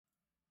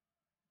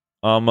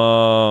I'm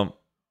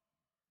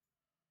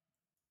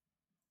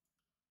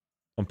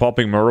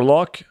popping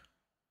Murloc.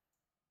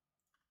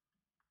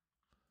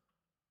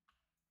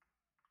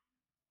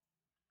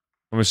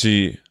 Let me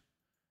see.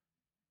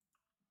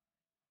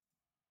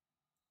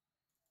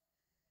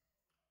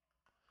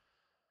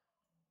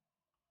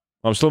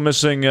 I'm still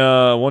missing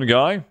one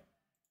guy.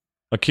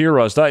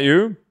 Akira, is that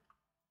you?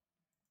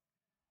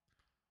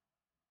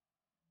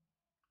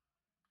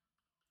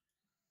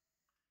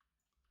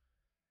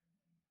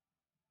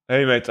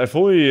 Hey mate, I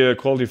fully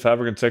quality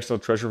fabric and textile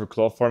treasure for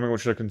cloth farming.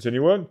 What should I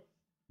continue with?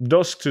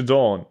 Dusk to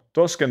dawn.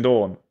 Dusk and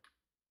dawn.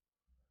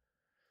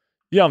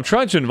 Yeah, I'm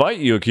trying to invite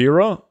you,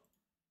 Akira.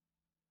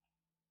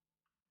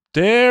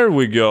 There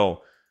we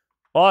go.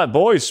 Alright,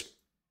 boys.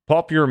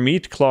 Pop your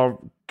meat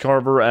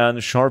carver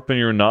and sharpen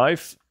your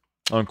knife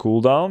on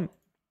cooldown.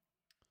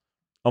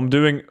 I'm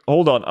doing...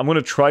 Hold on, I'm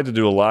gonna try to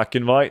do a lack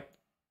invite.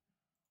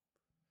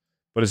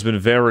 But it's been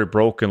very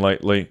broken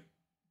lately.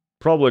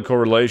 Probably a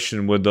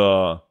correlation with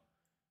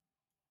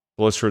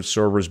Blizzard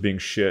servers being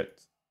shit.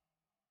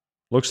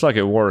 Looks like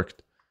it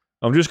worked.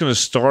 I'm just gonna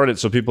start it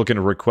so people can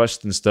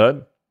request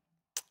instead.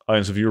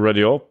 Alright, so if you're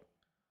ready up.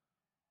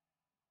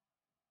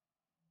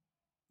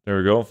 There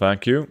we go,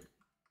 thank you.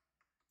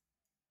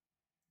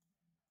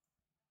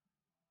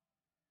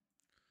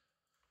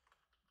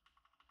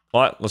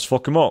 Alright, let's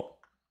fuck him up.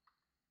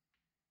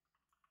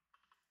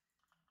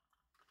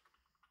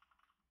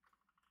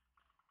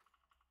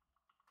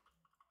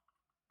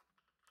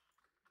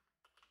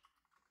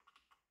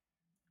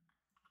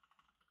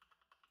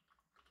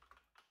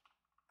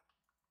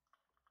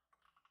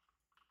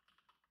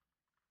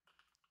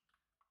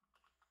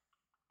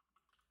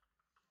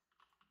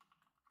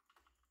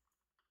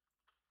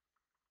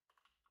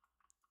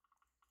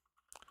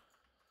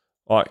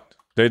 Alright,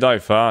 they die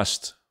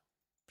fast.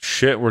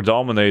 Shit, we're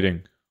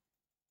dominating.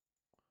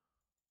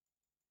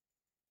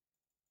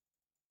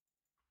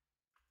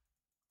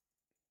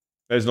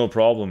 There's no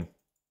problem.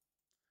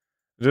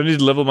 Do I need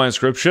to level my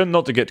inscription?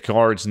 Not to get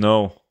cards,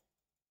 no.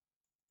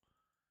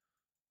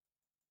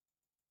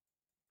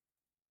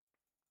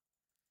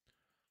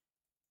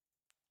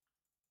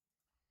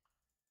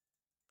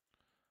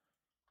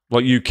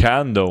 Well, you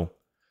can, though.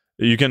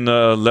 You can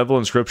level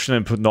inscription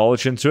and put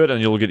knowledge into it,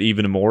 and you'll get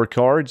even more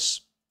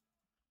cards.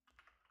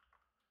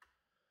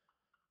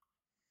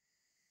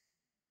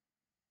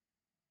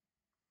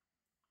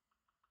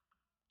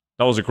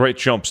 That was a great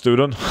jump,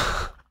 student.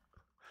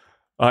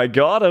 I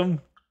got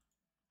him.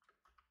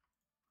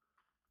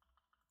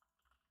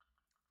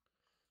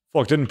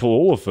 Fuck, didn't pull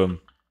all of them.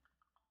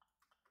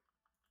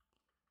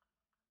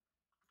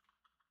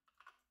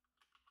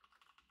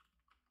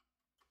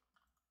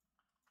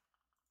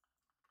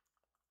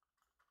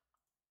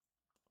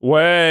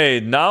 Wait,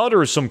 now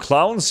there's some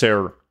clowns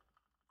here.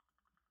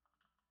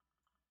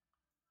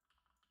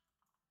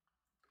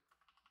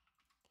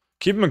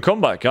 Keep him in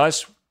combat,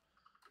 guys.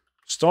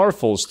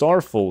 Starfalls,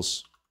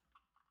 Starfalls.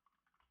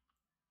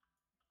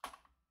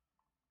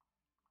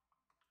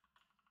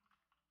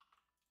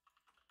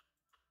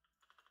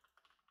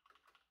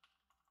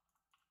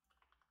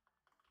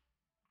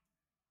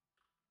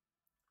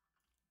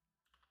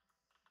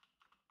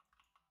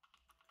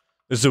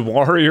 Is it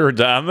warrior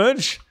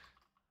damage?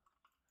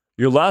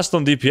 You're last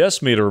on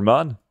DPS meter,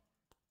 man.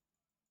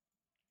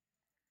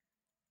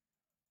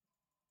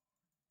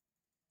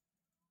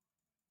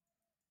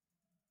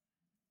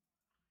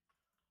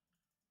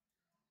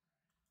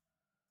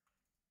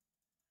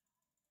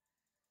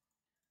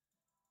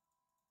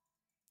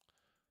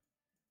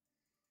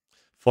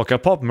 Fuck, I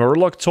popped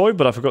Murloc toy,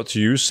 but I forgot to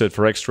use it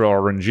for extra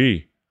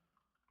RNG.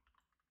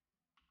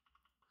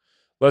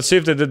 Let's see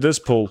if they did this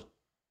pull.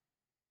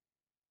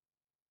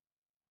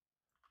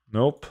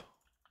 Nope.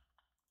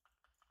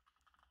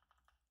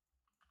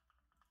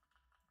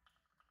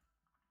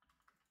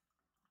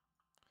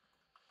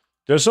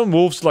 There's some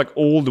wolves like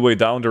all the way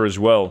down there as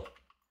well.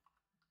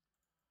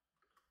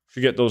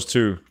 Should get those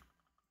too.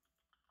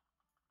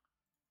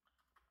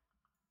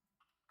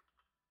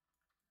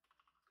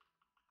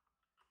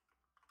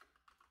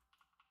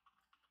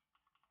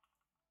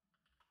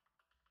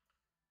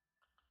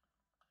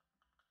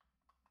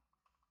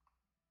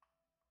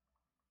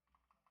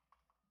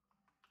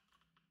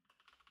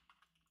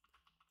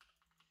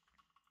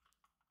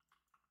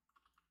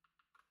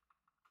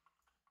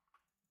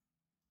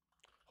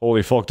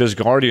 Holy fuck, this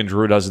Guardian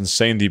Druid has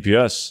insane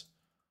DPS.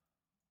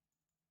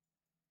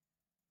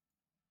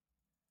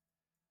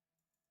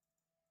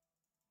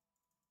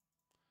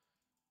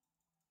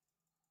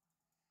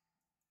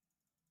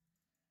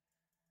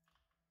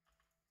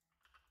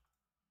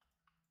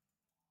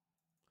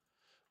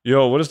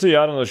 Yo, what is the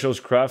add-on that shows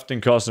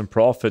crafting costs and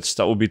profits?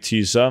 That would be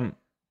TSM.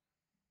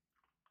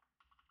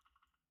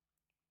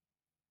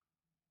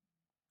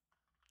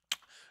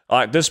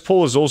 Alright, this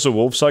pull is also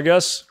wolves, I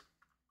guess.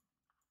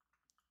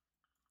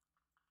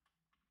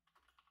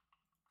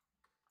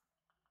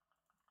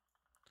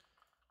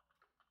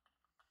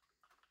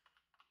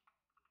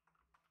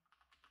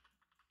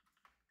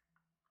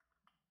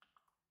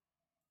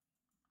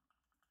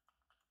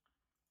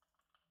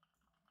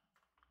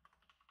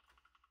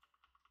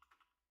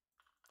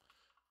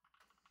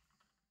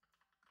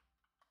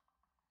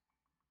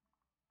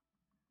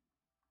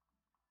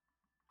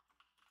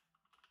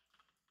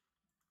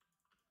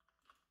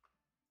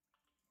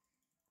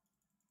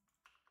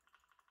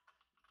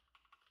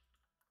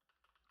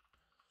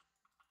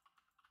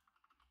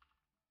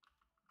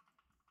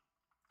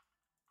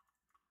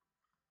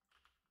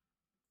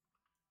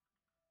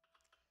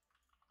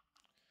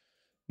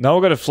 Now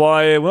we're gonna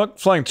fly. We're not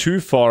flying too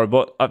far,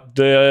 but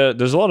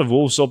there's a lot of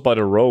wolves up by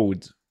the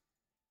road.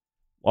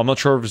 I'm not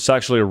sure if it's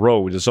actually a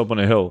road. It's up on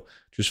a hill.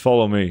 Just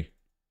follow me.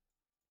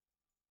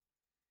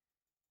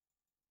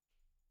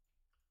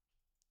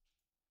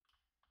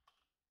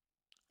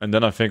 And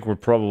then I think we're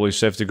probably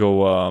safe to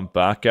go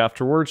back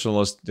afterwards,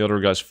 unless the other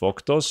guys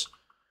fucked us.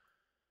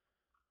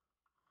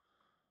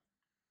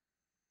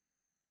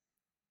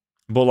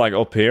 But like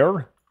up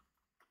here,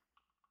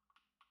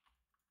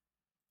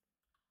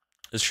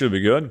 this should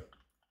be good.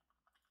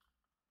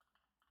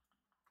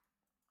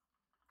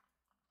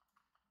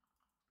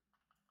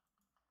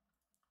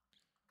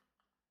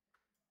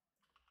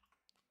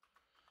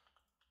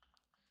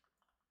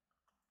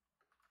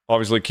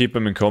 Obviously keep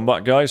him in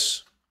combat,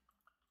 guys.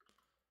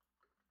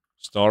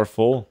 Star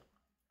full.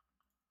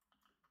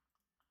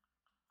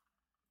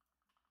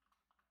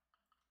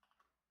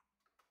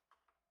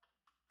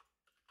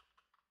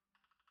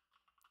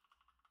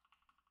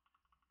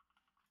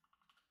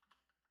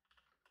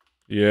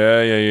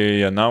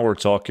 Yeah. Now we're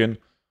talking.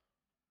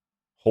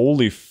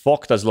 Holy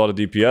fuck, that's a lot of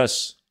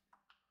DPS.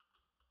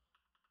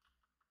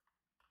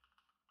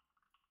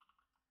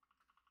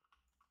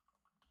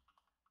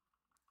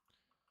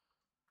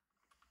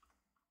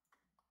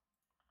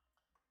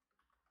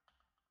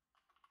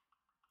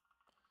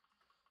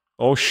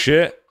 Oh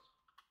shit.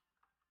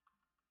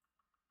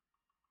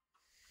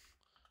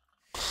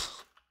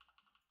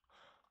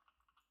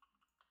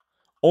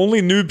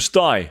 Only noobs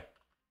die.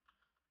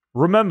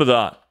 Remember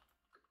that.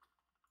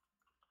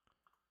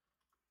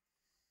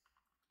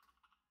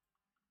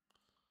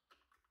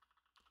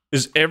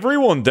 Is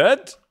everyone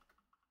dead?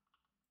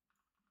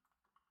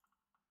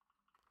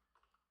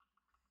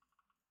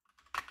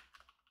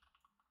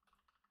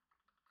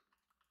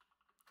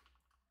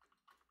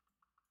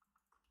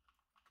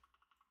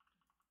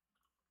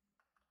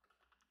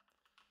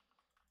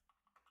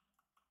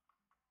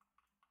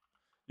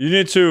 You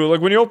need to,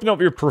 like, when you open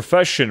up your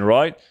profession,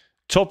 right?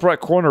 Top right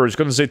corner is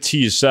going to say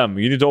TSM.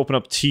 You need to open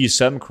up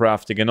TSM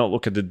crafting and not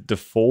look at the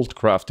default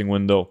crafting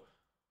window.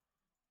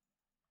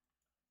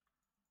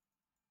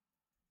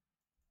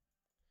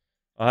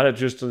 I had it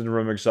just in the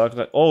room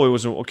exactly. Oh, it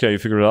was okay. You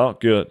figured it out.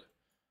 Good.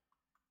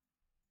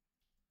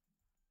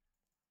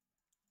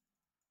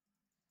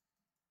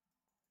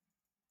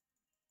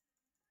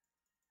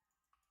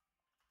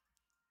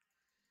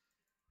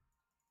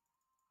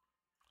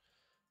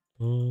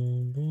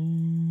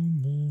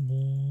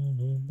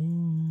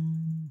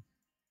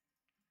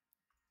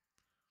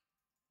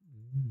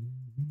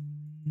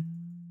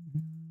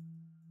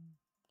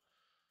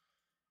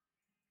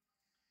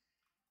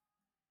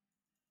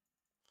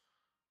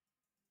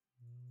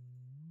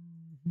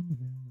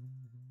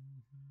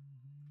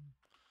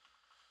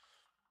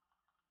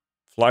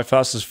 Fly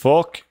fast as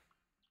fuck.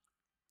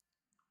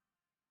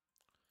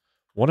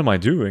 What am I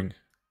doing?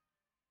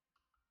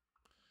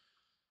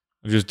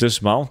 I just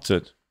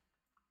dismounted.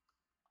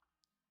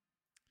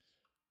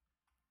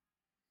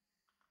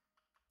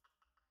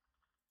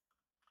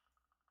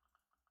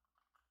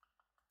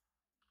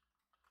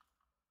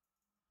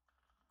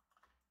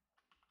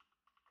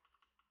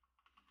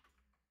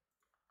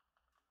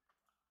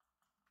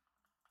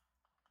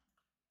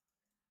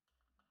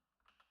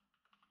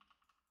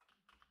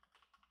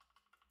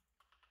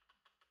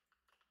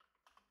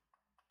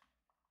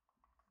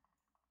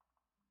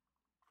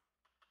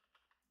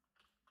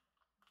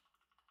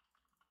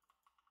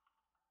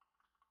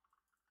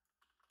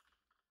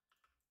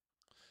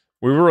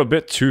 We were a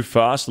bit too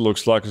fast, it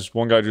looks like. This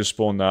one guy just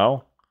spawned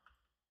now.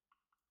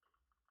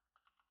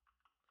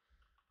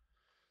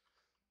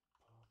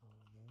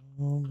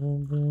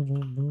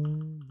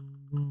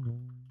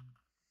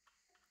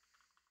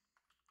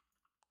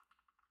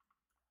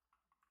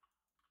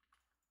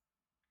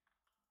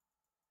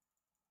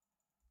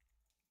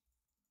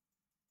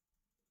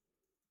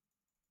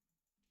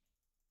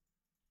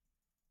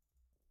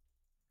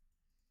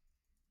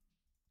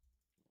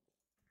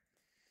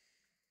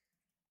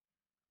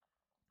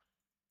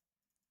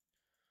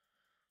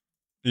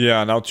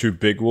 Yeah, now two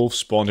big wolves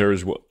spawned here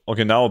as well.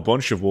 Okay, now a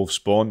bunch of wolves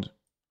spawned.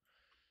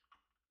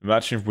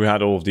 Imagine if we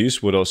had all of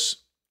these with us.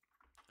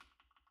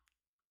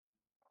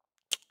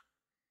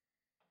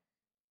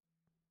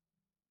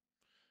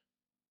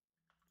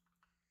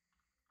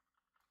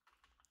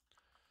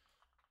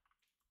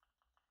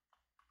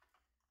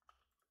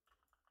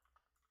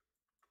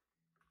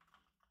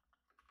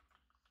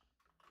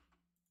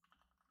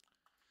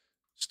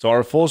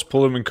 Starfalls,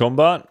 pull him in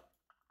combat.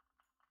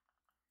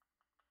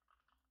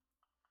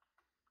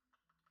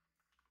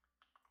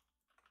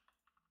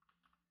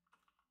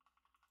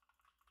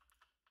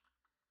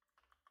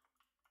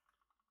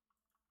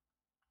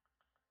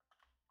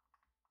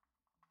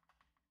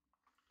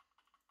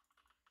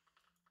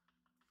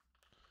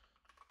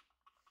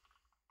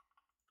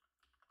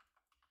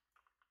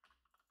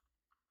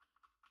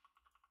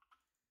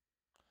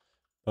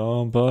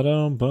 Bum ba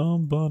dum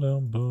bum ba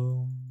dum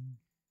bum.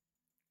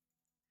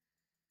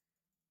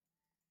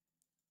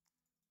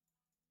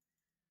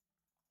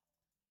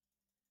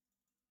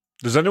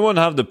 Does anyone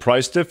have the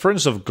price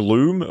difference of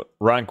Gloom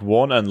rank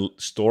 1 and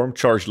Storm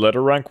Charged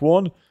Letter rank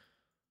 1?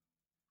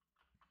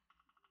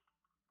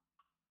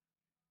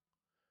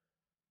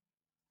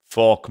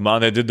 Fuck,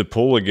 man, they did the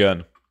pull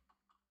again.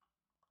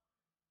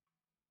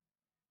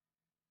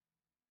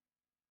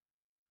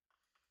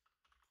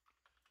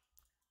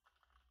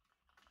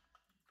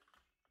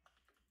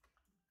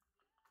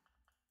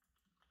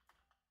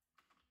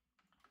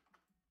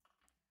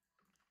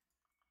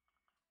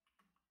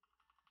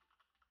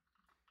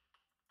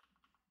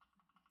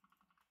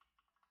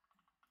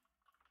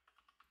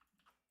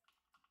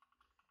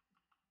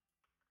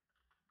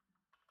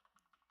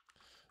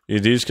 Yeah,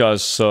 these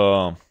guys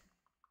kind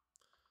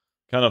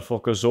of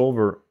fuck us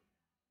over.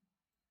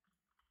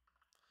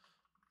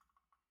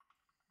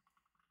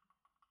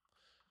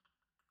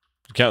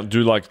 You can't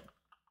do like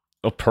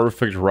a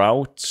perfect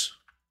route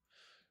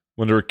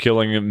when they're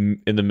killing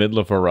him in the middle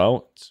of a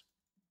route.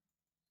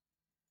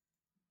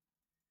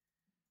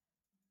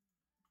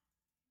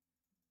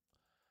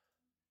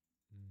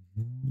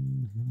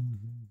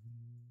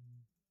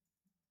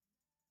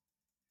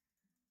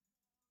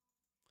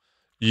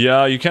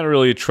 Yeah, you can't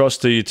really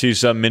trust the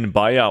TSM min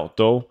buyout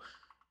though.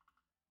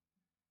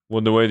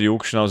 When the way the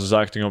auction house is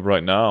acting up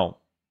right now.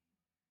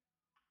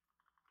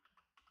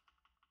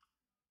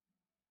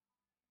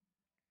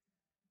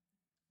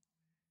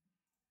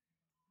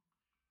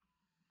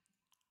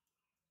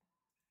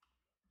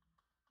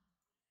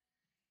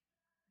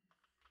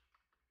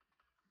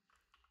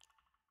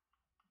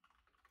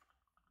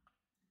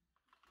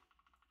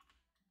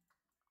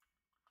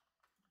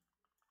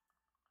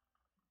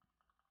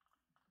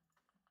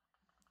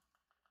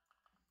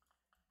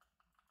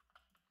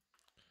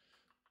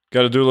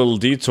 Gotta do a little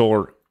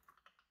detour.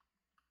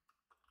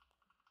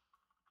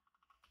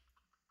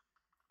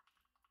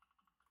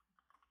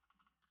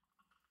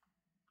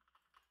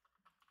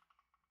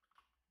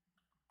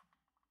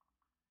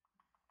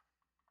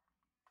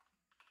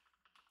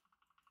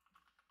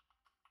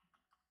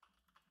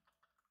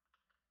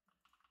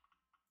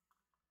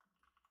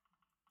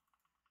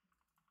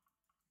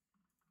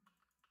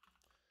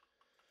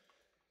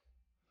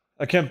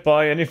 I can't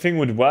buy anything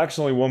with wax,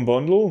 only one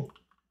bundle.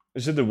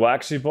 Is it the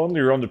waxy bundle?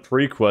 You're on the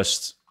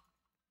pre-quest.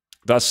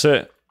 That's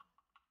it.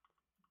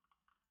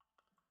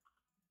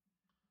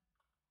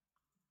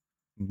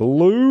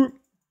 Blue.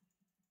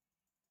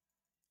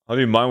 How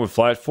do you mine with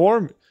flight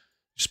form? You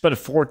spend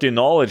 40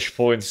 knowledge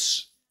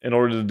points in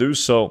order to do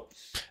so.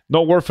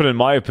 Not worth it in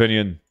my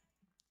opinion.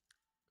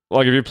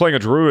 Like if you're playing a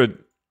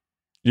druid,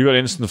 you got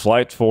instant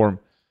flight form.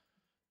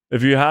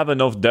 If you have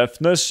enough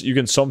deftness, you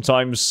can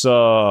sometimes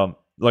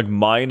like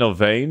mine a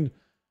vein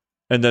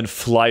and then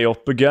fly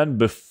up again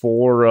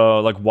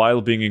before like while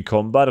being in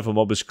combat if a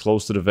mob is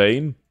close to the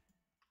vein.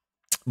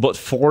 But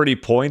 40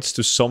 points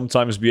to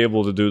sometimes be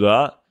able to do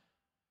that.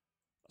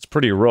 It's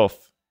pretty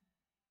rough.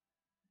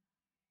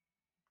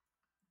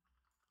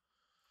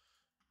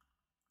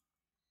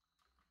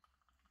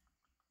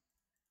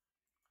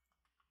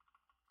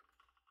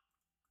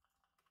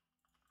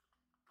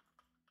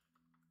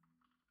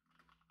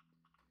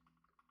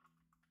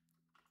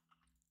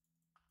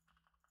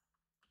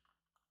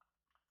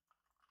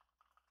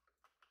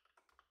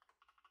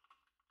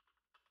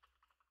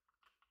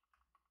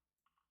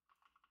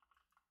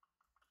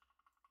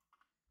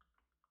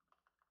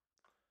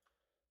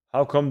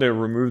 How come they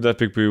removed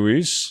epic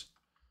BOEs?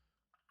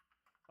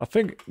 I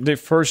think they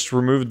first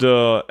removed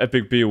the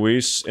epic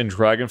BOEs in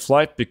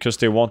Dragonflight because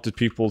they wanted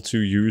people to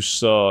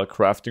use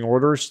crafting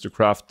orders to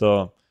craft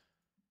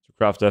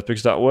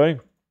epics that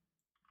way.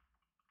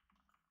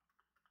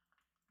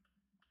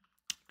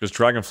 Because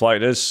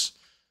Dragonflight is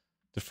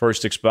the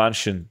first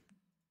expansion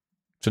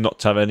to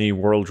not have any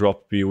world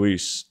drop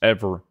BOEs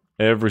ever.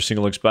 Every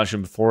single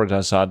expansion before it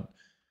has had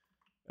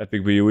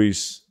epic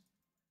BOEs.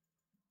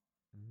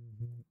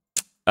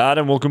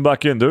 Adam, welcome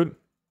back in, dude.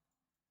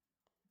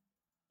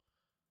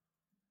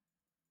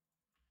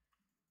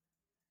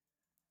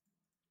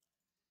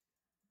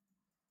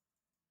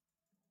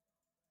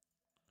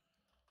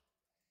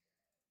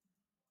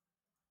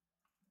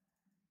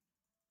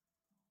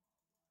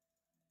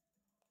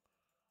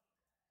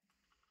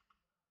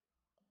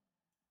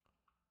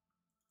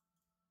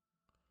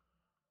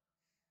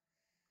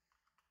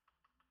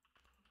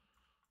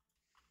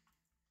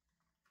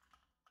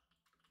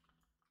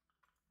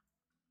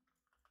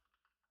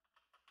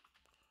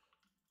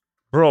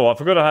 Bro, I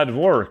forgot I had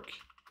work.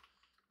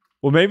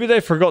 Well, maybe they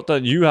forgot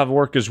that you have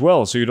work as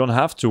well, so you don't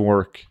have to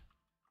work.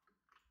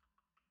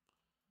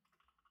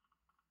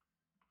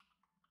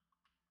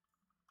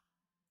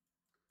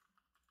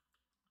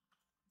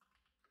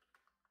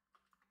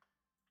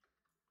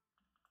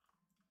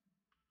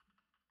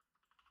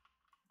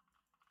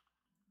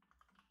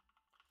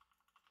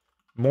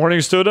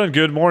 Morning, student.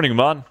 Good morning,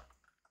 man.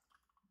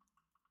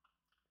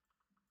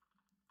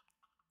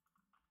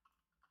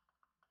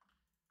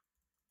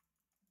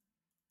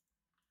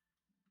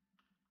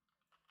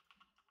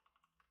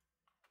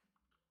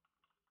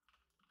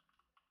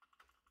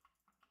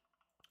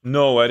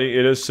 No, Eddie,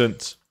 it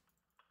isn't.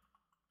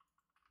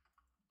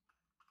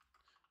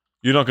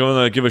 You're not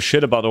gonna give a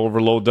shit about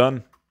overload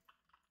then?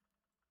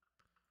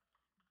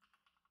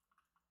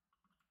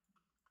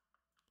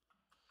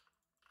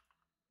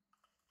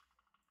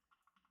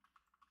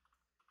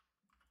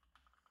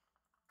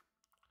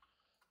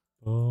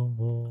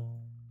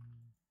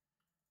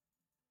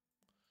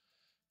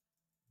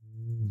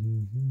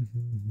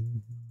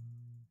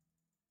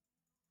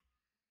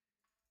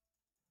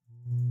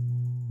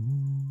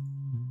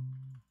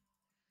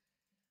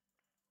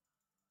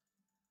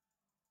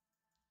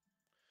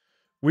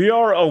 We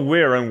are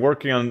aware and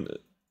working on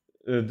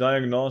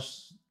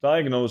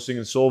diagnosing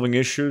and solving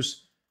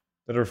issues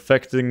that are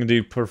affecting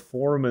the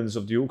performance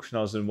of the auction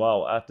house. And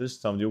wow, at this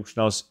time, the auction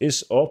house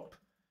is up,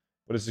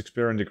 but it's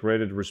experiencing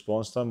degraded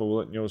response time. But we'll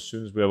let you know as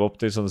soon as we have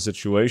updates on the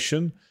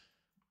situation.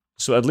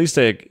 So at least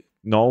they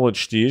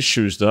acknowledge the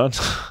issues then.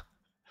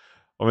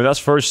 I mean, that's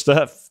first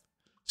step.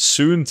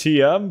 Soon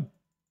TM.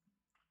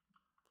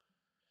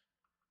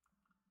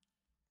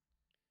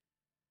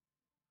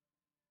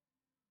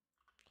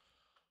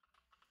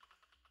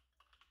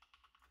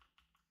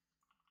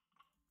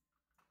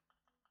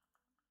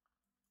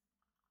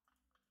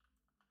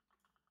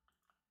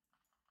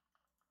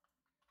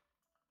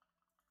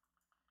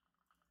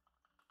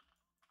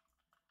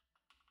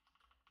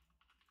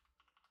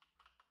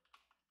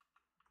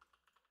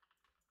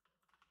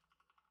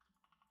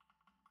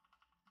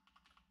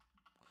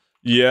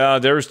 Yeah,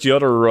 there's the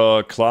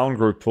other clown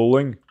group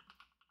pulling.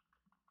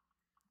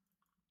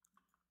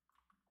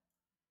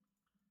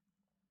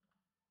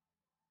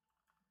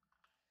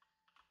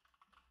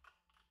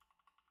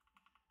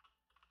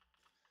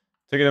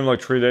 Taking them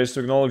like 3 days to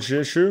acknowledge the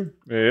issue.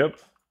 Yep.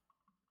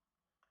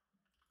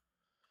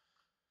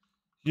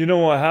 You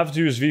know, I have to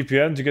use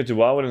VPN to get to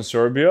WoW in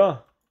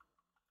Serbia.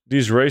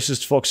 These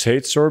racist fucks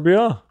hate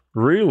Serbia?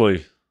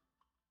 Really?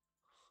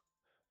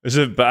 Is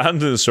it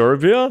banned in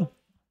Serbia?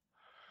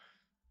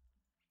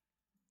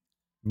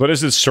 But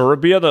is it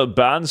Serbia that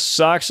bans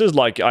access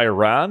like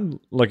Iran?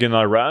 Like in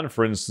Iran,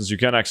 for instance, you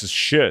can't access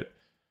shit.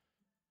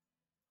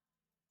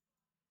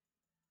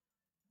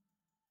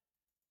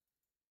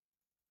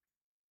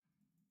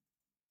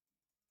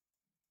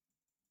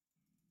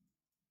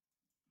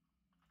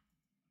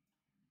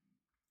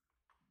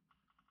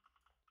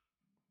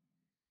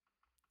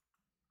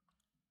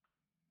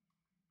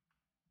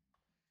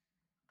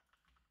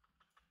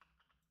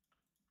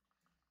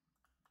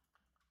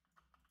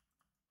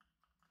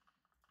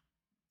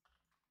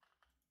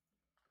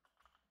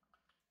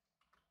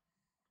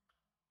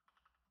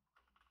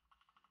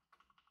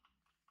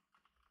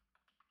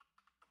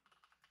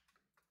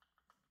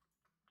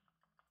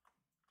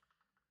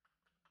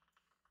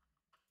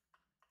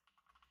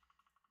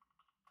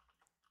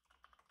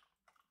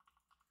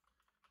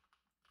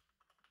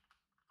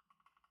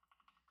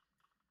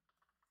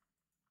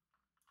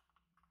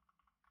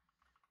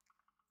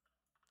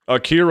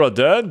 Akira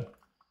dead?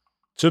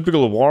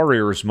 Typical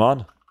warriors,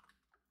 man.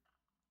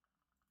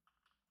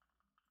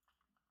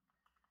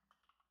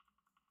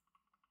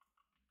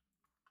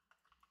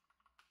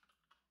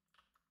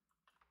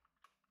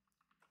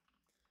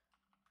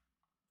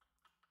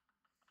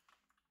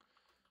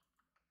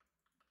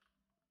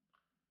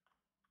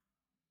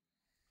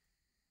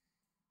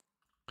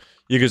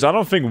 Yeah, because I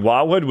don't think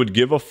Wowhead would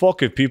give a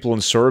fuck if people in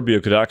Serbia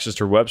could access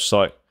their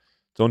website.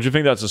 Don't you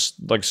think that's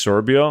like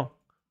Serbia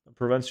that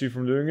prevents you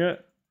from doing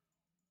it?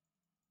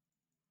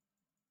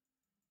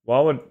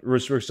 Wowhead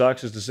restricts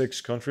access to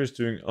 6 countries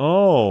doing...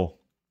 Oh.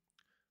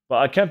 But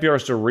I can't be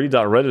arsed to read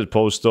that Reddit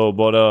post though,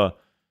 but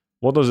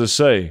what does it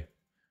say?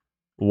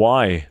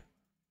 Why?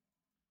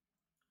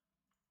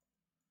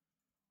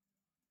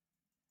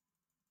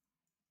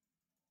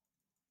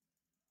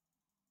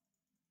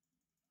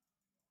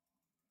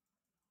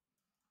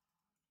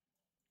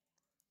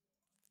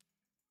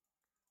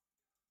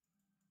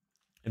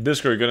 In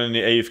Discord, you got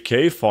any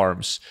AFK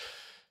farms?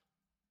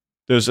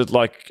 There's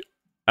like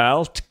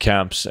alt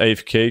camps,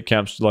 AFK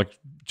camps, like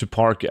to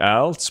park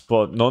alts,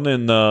 but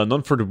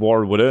none for the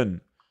war within.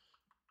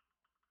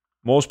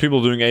 Most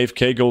people doing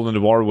AFK gold in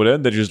the war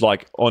within, they just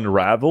like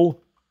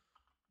unravel.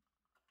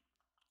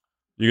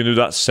 You can do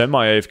that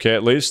semi-AFK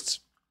at least.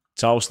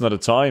 1,000 at a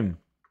time.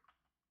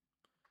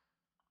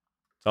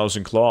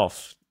 1,000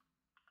 cloth.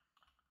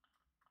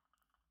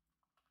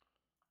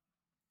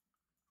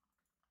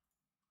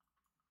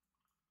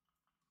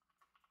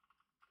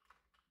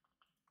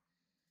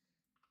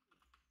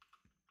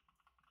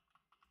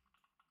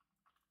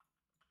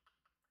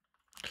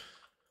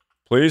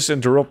 Please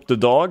interrupt the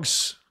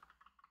dogs.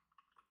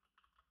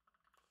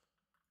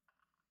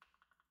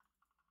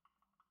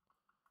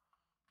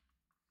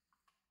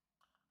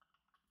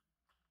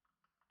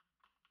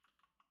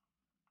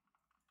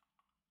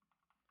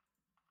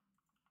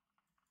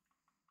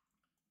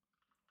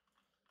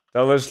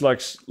 That list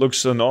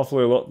looks an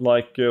awfully lot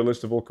like a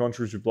list of all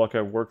countries who block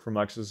out work from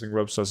accessing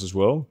websites as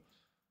well.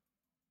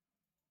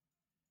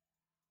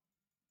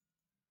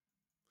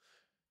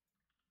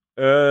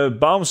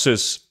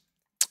 Bounces.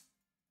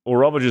 Or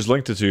Robert just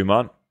linked it to you,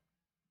 man.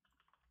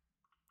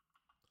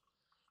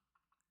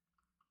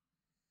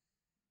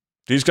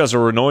 These guys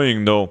are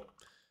annoying though.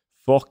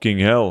 Fucking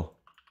hell.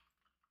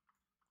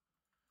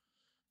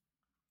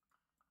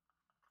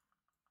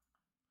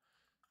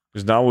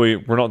 Because now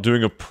we're not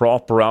doing a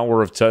proper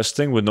hour of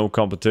testing with no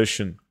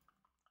competition.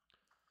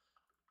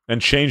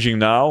 And changing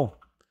now,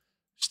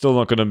 still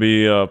not going to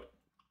be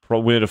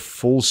probably at a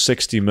full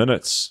 60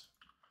 minutes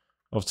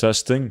of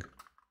testing.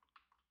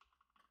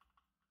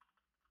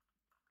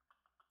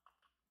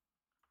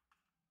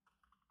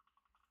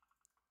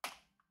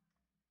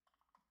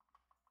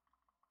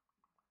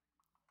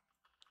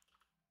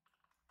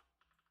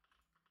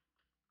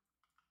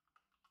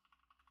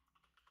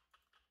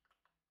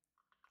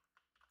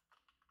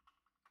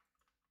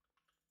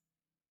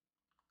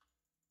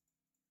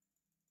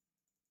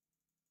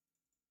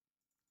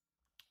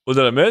 What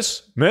did I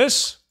miss?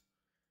 Miss?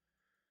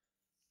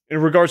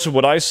 In regards to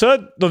what I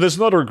said? No, there's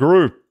another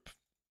group.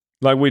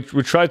 Like, we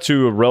tried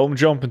to realm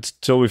jump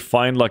until we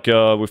found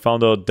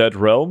a dead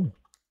realm.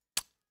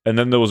 And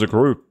then there was a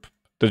group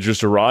that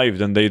just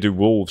arrived and they do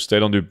wolves. They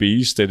don't do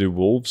beasts, they do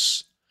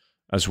wolves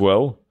as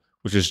well.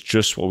 Which is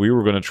just what we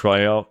were going to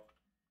try out.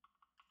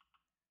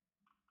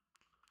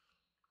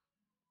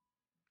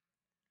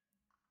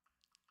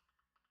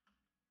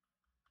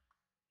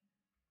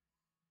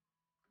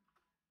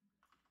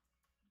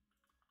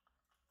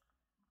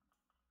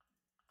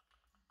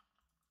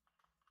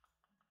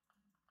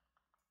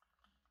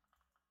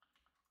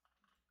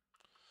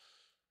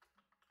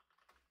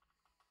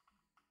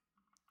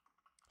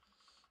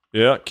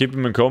 Yeah, keep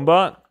him in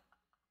combat.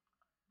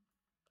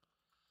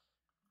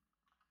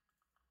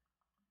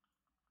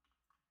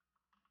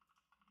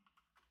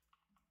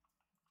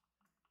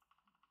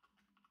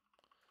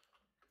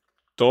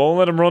 Don't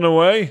let him run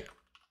away.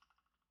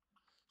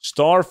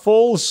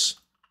 Starfalls.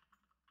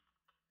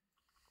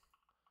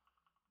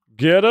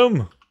 Get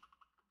him.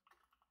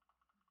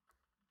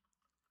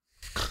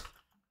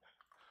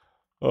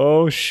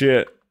 Oh,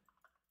 shit.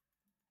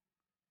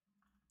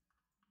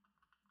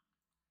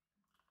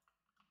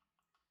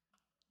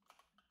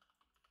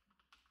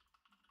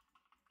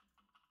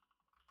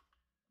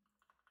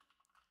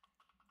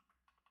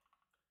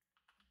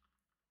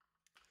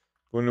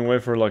 Going away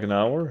for like an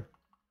hour?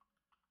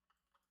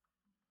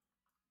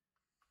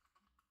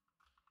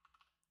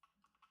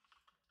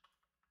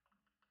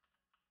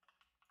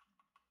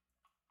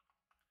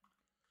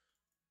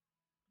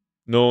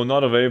 No,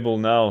 not available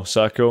now,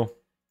 Sacco.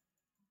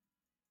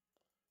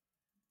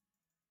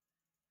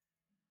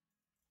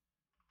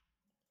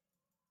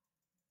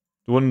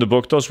 The one in the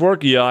book does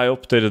work? Yeah, I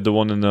updated the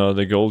one in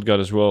the Goldguide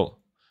as well.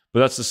 But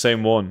that's the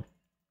same one.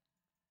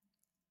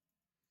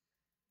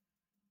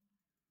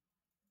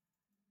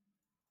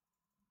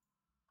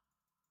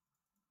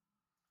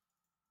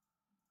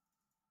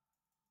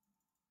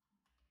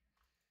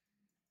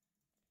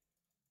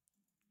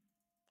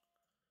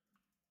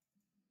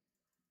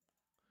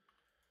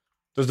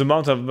 Does the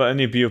mount have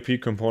any BOP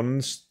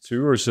components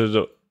too, or is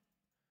it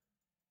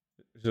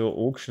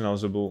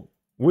auctionable?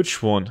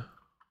 Which one?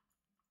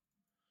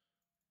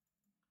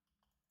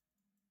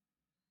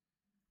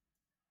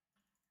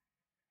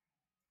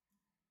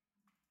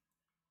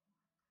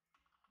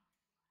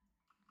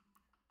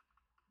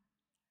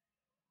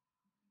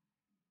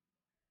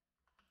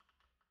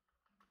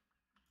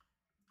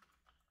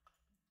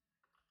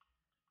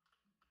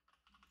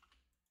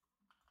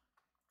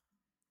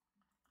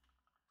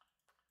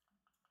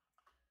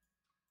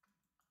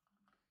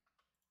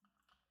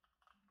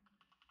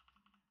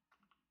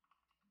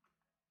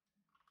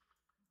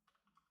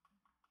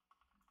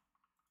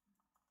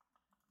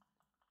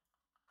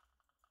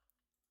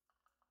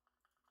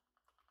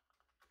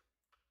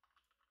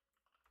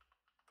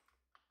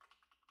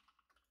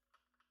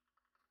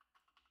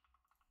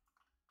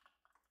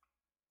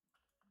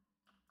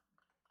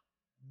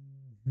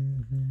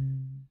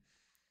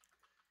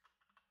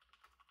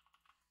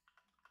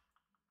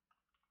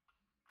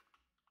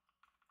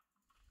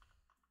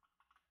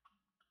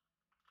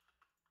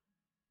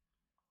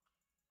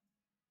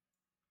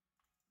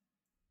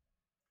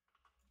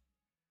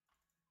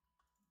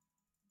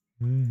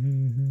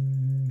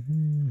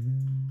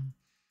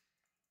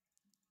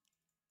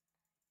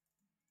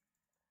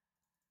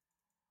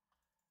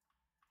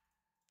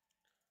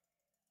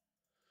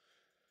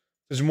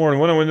 There's more than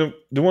one.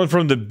 The one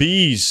from the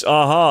bees.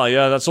 Aha,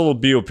 yeah, that's all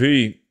BOP.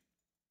 I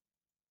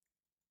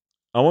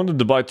wanted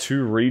to buy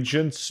 2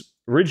 region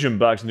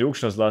bags in the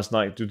auction house last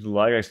night. Due to the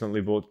lag, I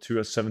accidentally bought 2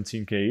 at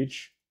 17k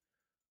each.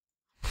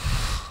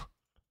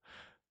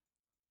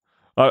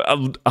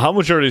 How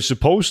much are they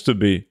supposed to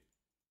be?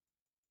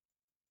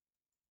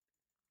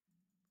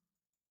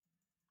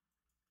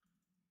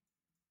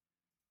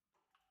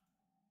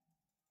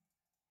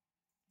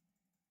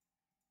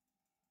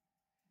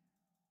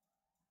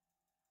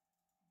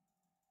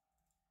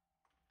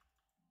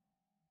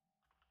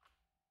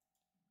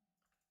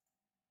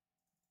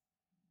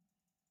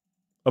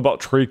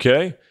 About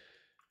 3k?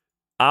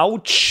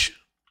 Ouch!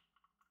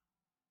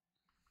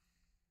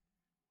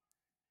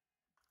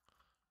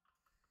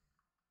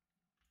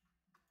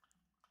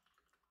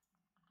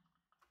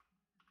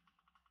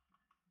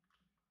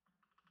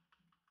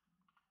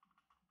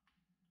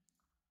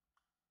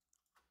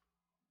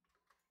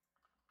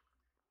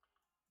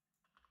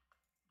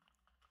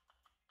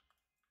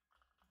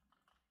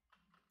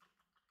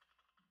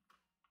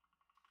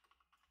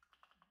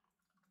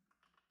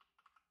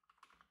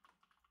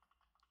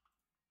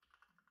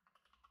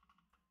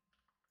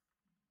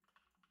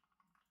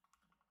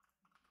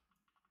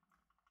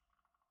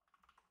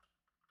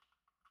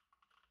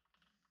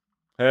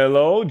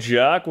 Hello,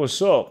 Jack.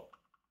 What's up?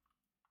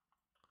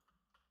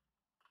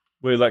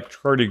 Wait, like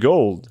 30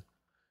 gold.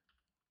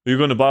 Are you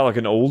going to buy like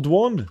an old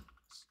one?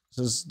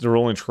 Since they're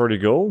only 30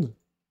 gold?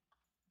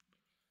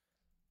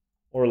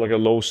 Or like a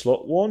low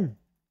slot one?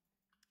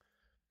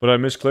 But I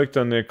misclicked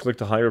and they clicked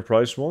the higher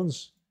price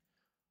ones.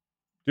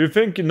 Do you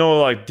think, you know,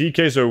 like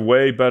DKs are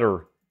way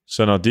better?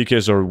 So no,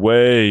 DKs are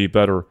way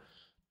better.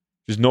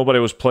 Just nobody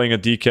was playing a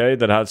DK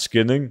that had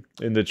skinning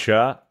in the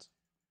chat.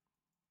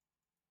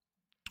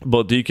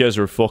 But DKs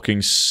are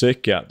fucking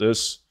sick at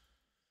this.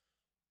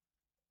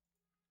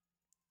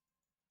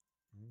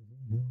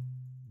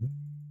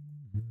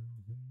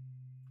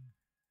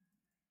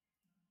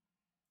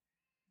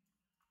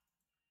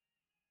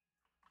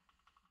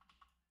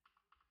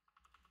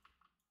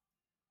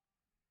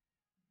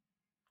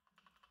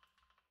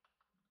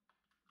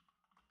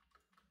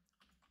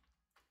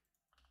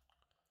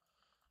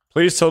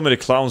 Please tell me the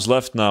clown's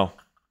left now.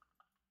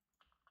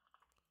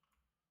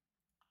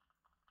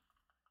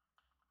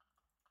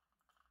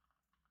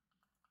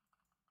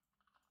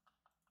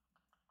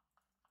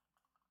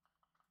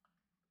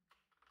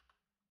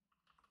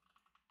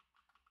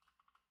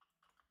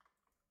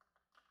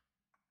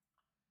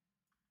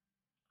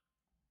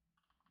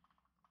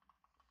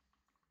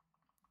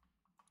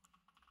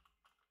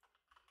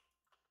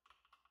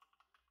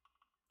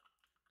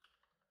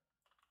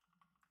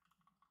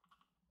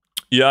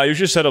 Yeah, you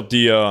should set up the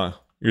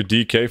your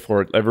DK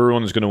for it.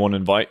 Everyone is gonna want to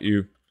invite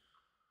you.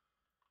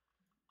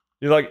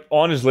 You're like,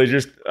 honestly,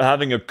 just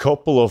having a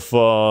couple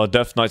of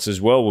Death Knights as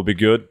well would be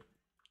good.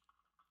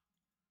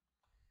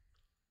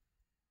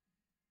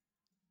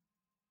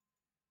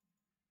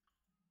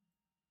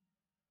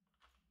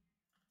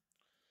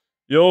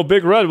 Yo,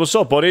 Big Red, what's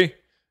up, buddy?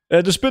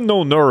 There's been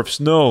no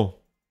nerfs, no.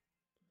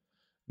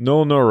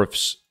 No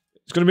nerfs.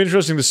 It's gonna be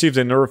interesting to see if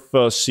they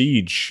nerf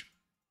Siege.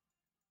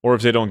 Or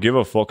if they don't give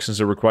a fuck since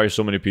it requires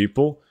so many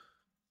people.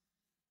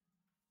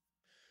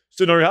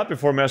 Still, are you happy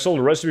for me? I sold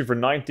a recipe for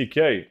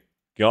 90k.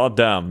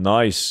 Goddamn,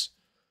 nice.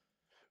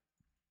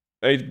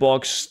 8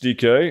 blocks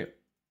DK.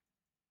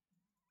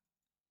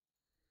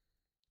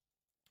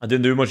 I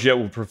didn't do much yet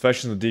with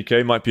professional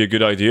DK. Might be a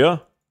good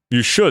idea.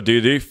 You should,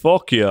 DD.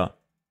 Fuck yeah.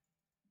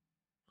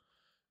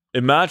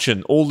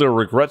 Imagine all the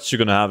regrets you're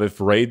gonna have if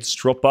raids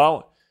drop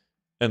out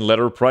and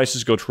letter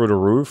prices go through the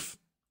roof.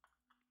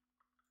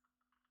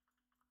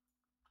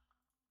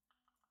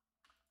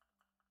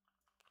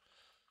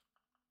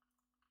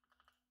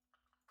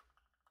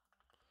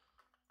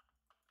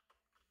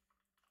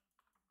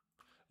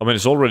 I mean,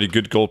 it's already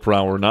good gold per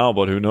hour now,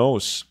 but who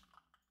knows?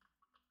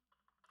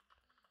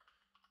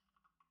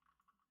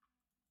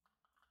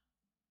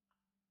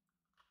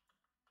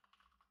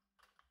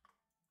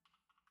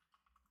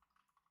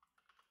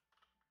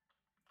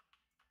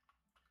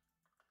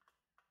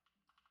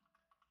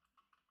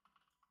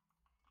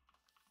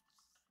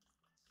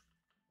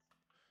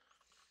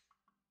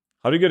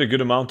 How do you get a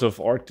good amount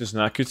of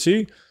artisan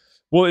acuity?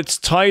 Well, it's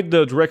tied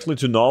directly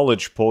to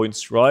knowledge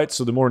points, right?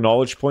 So the more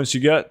knowledge points you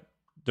get,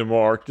 the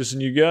more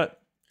artisan you get.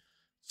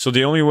 So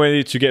the only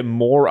way to get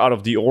more out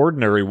of the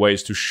ordinary way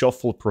is to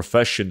shuffle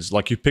professions.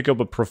 Like you pick up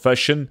a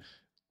profession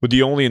with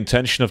the only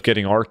intention of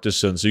getting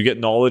artisan. So you get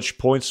knowledge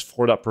points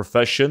for that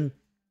profession.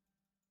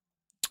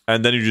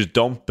 And then you just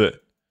dump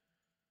it.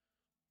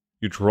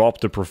 You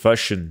drop the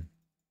profession.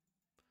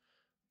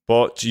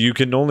 But you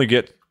can only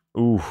get...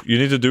 Ooh, you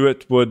need to do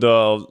it with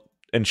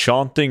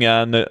enchanting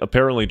and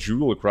apparently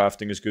jewel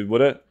crafting is good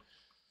with it.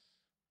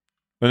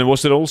 And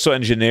was it also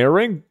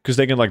engineering? Because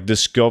they can like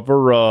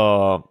discover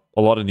a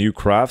lot of new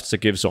crafts that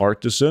gives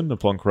artisan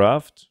upon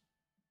craft.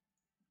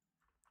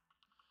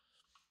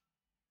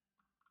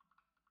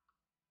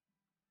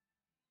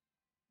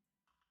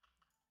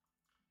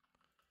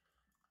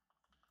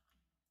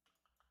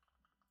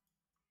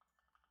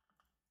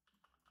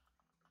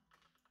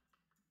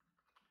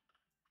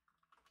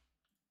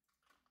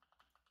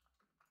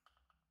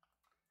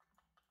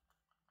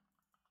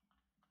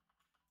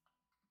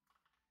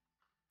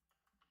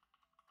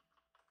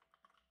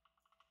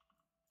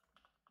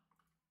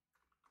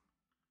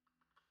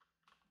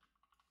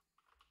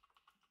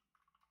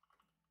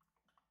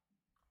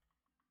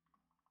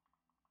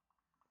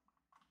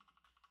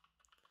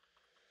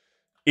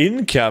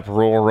 In-cap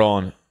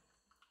Roron.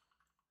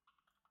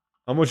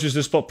 How much is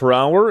this spot per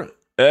hour?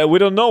 We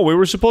don't know. We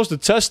were supposed to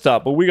test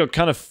that, but we got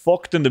kind of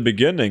fucked in the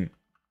beginning.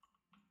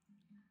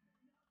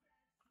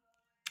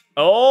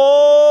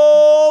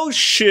 Oh,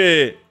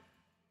 shit.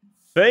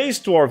 Face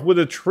Dwarf with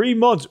a 3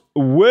 months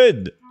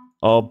with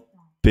a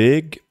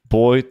big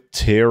boy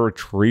tier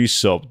 3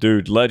 sub.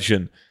 Dude,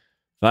 legend.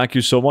 Thank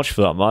you so much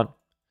for that, man.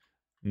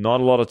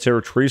 Not a lot of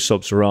tier 3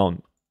 subs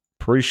around.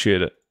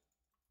 Appreciate it.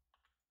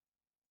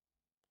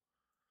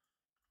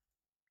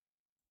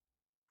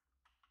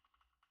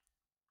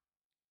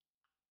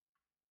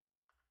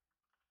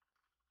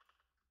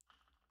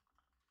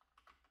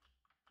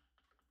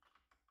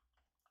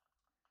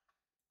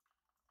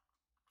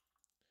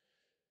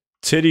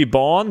 Titty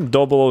Bond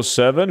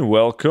 007,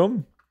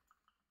 welcome.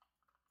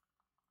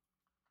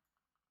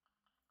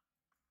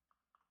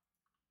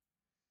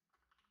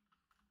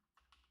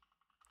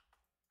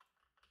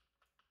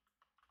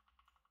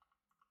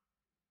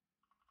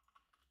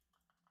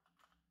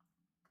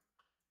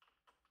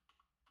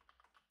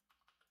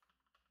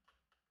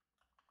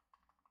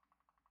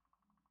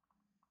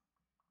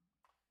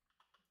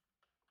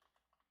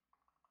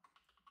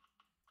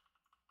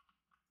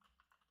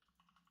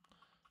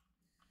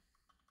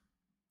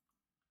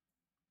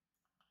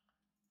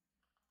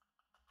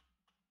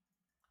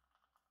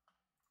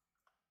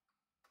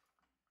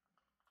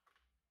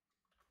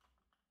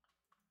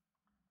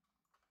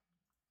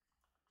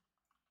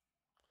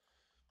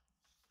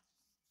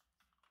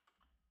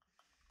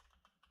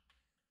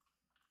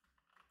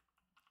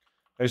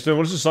 Hey, so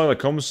what is the song that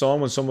comes on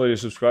when somebody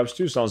subscribes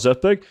to you? Sounds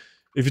epic.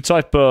 If you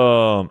type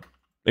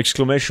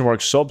exclamation mark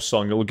sub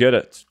song, you'll get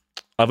it.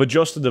 I've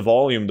adjusted the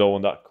volume though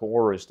on that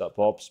chorus that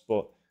pops,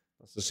 but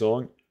that's the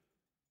song.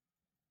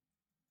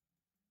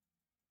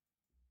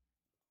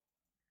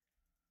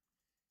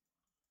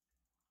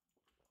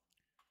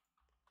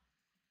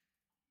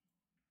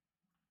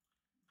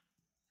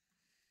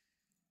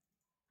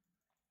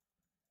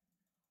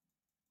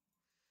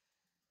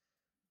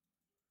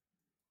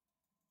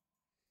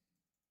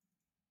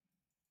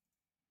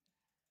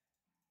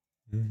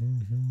 Mm-hmm.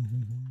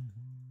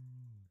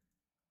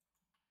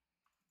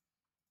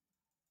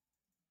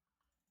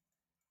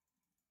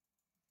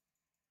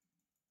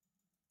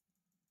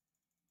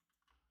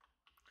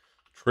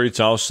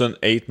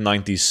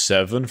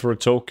 3,897 for a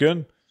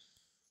token.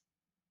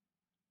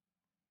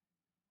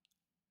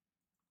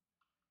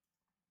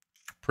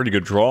 Pretty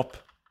good drop.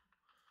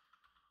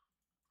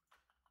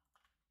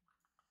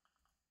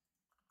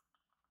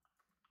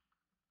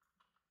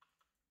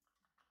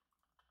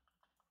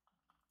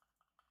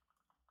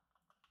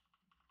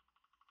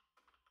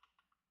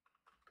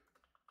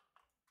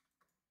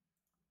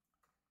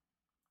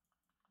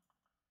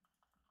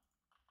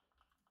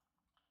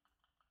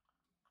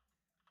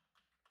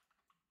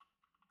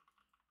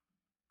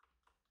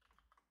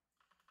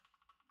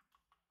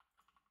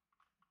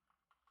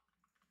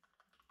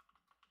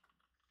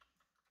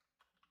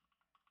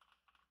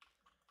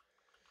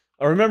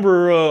 I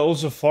remember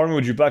also farming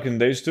with you back in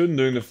the day, student,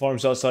 doing the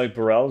farms outside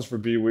Borales for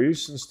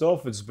BWs and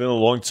stuff. It's been a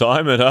long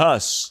time, it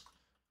has.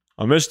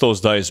 I miss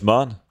those days,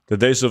 man. The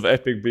days of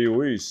epic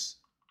BWs.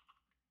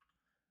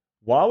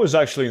 WoW is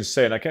actually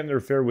insane. I can't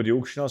interfere with the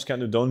auction house, can't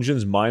do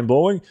dungeons,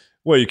 mind-blowing.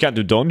 Wait, you can't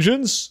do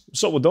dungeons?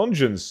 What's up with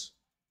dungeons?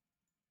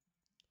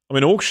 I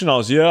mean, auction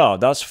house, yeah,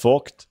 that's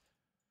fucked.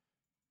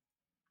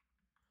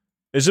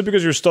 Is it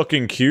because you're stuck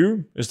in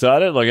queue? Is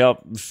that it? Like,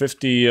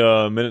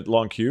 50-minute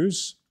long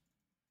queues?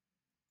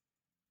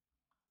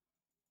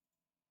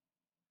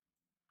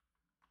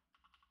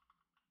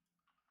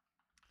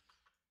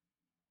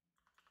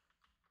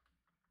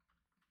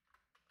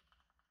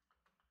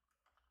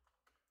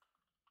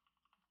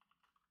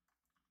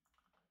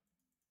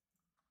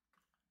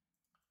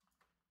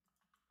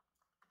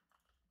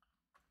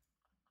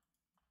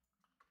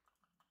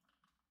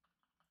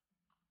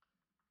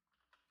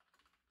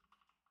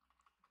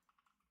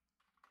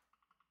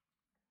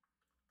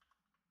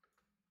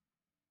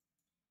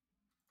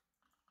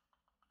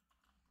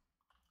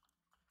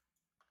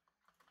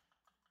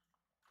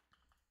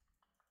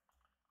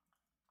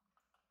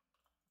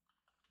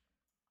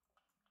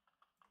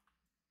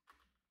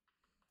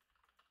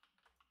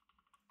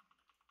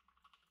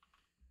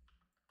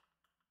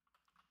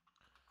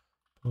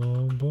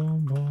 Boom,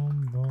 boom,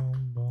 boom,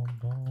 boom, boom,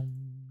 boom.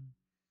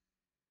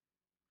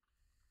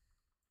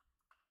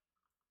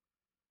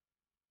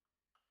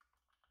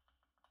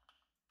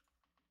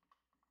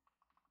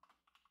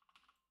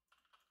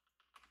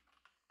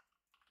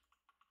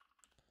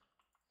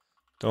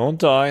 Don't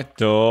die,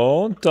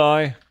 don't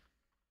die.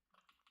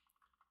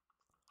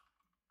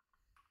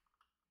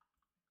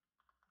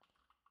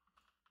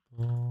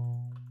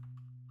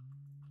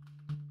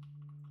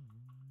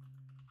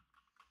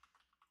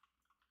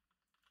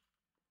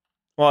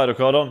 Alright,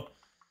 okay, hold on.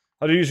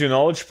 How do you use your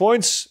knowledge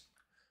points?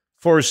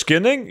 For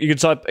skinning, you can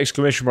type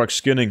exclamation mark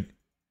skinning.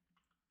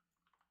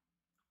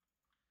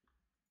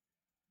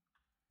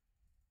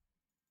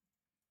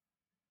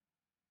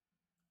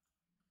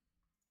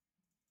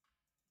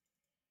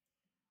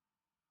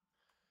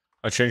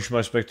 I changed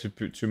my spec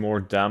to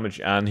more damage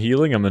and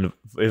healing. I'm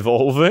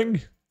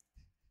evolving.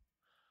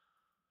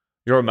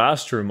 You're a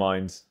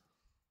mastermind.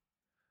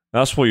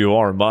 That's what you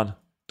are, man.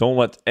 Don't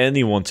let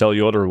anyone tell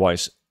you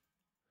otherwise.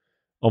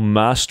 A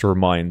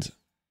mastermind.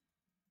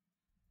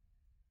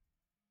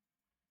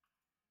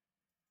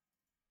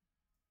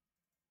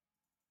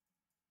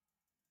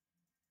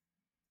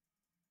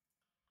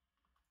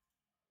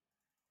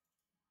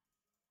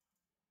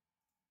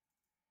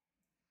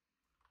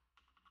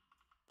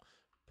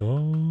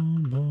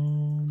 Boom,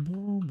 boom,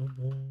 boom, boom,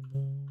 boom,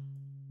 boom.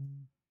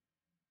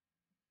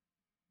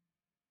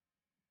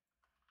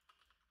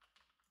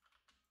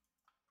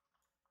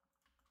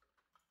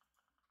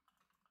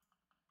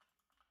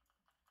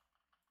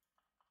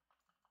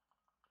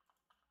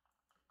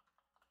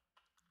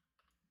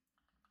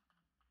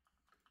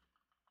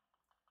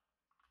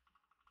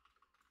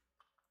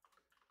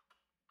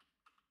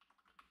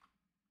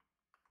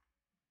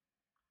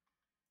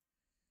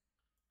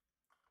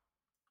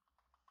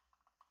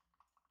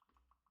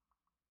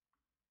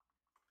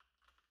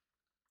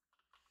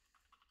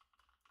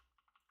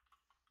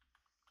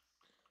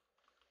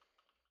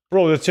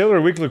 Bro, the Taylor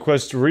weekly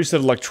quest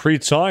reset like 3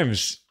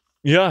 times.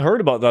 Yeah, I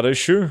heard about that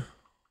issue.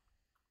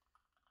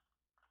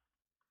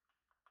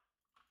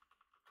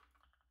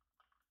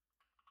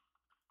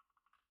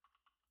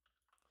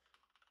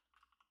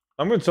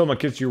 I'm gonna tell my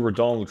kids you were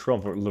Donald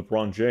Trump or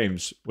LeBron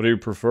James. What do you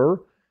prefer?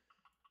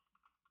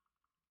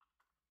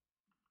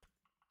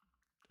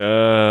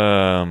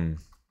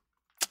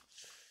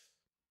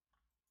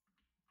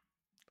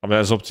 I mean,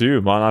 that's up to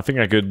you, man. I think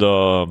I could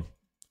go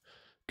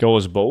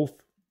as both.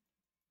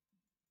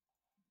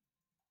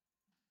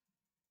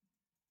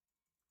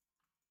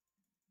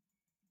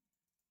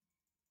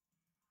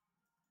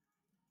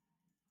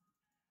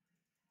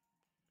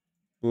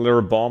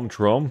 Little bomb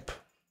Trump.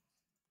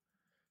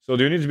 So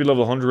do you need to be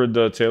level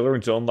 100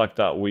 tailoring to unlock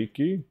that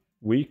weekly?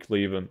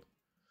 Weekly even.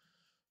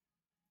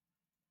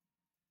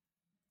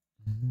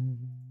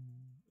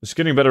 It's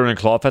getting better in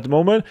Cloth at the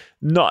moment.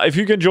 No, if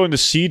you can join the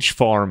Siege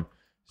farm,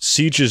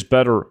 Siege is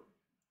better.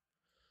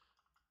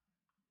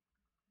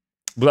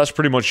 But that's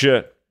pretty much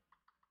it.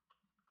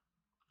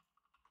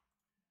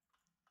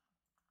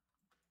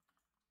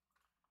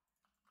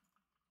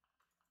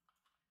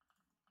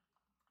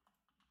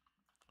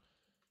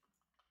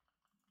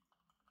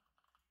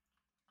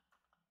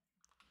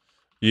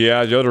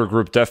 Yeah, the other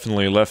group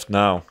definitely left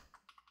now.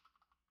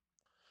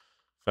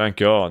 Thank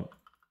God.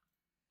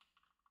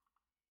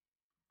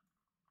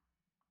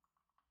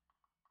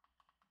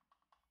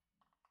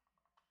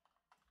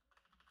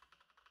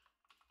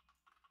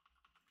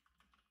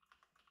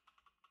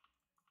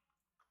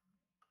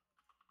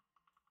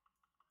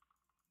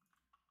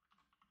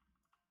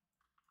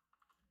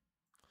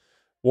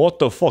 What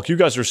the fuck? You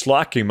guys are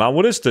slacking, man.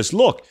 What is this?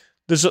 Look,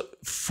 there's a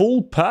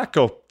full pack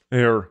up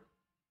here.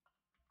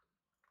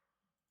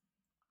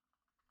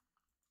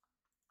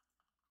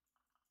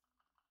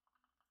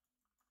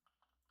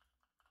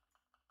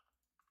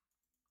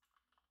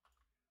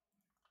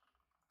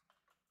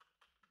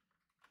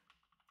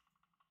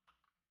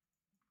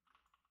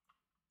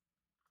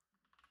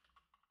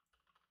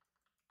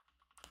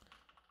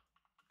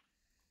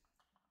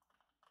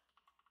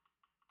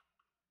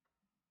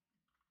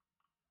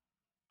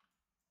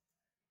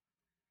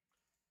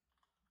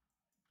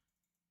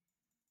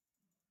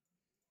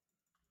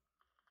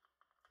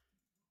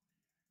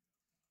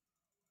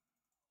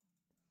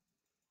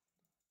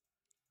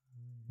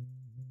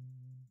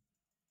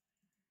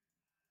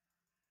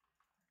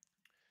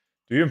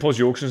 Do you impose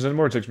the auctions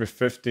anymore? It takes me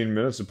 15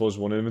 minutes to post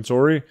one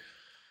inventory.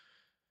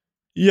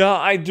 Yeah,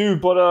 I do,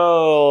 but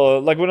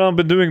like when I've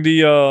been doing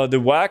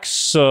the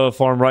wax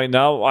farm right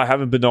now, I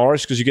haven't been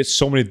arsed because you get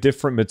so many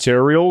different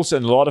materials,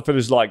 and a lot of it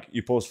is like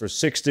you post for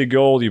 60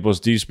 gold, you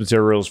post these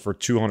materials for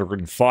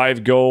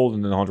 205 gold,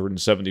 and then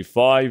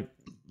 175. A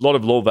lot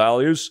of low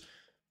values.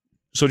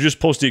 So just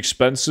post the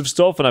expensive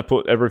stuff, and I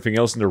put everything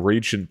else in the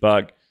region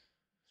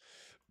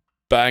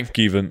bank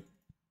even.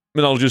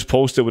 And I'll just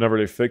post it whenever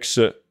they fix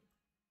it.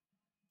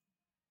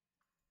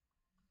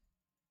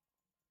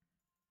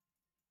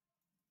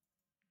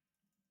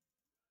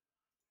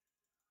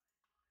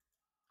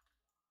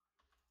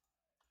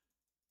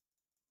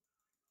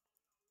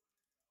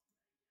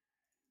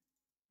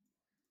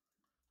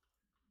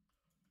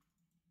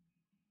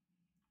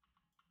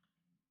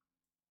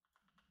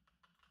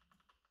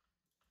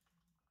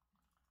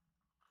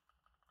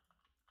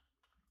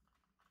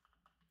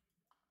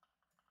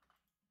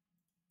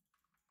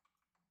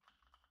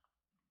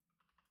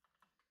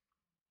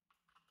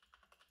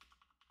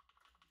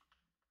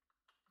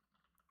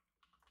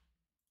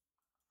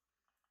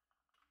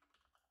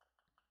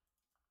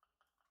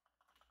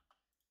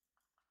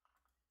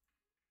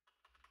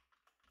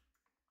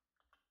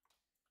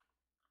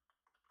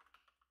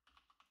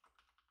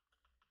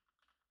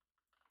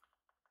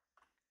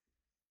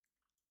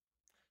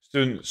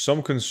 Student,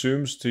 some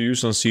consumes to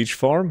use on Siege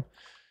Farm?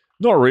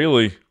 Not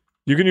really.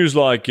 You can use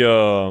like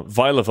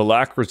Vial of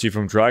Alacrity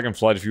from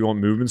Dragonflight if you want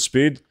movement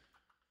speed.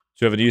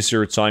 To have an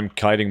easier time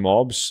kiting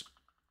mobs.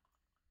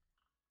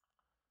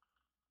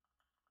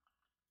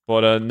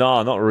 But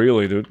nah, not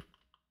really, dude.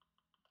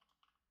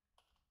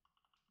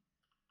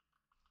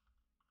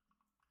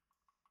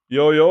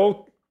 Yo,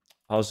 yo.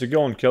 How's it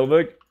going,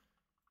 Kelvik?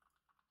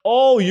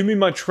 Oh, you mean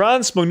my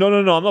transmog? No,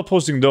 no, no, I'm not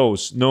posting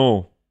those.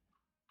 No.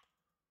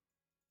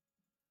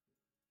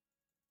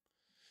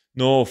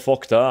 No,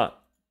 fuck that.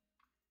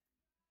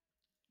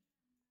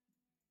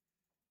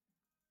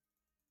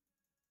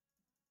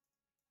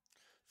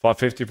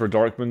 $550 for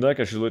Darkmoon deck.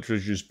 I should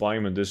literally just buy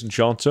him and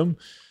disenchant him.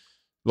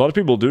 A lot of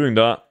people doing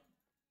that.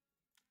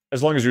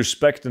 As long as you're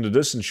spec'd into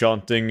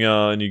disenchanting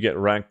and you get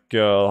rank,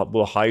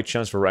 a high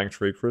chance for rank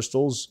 3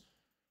 crystals.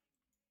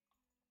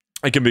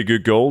 It can be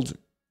good gold.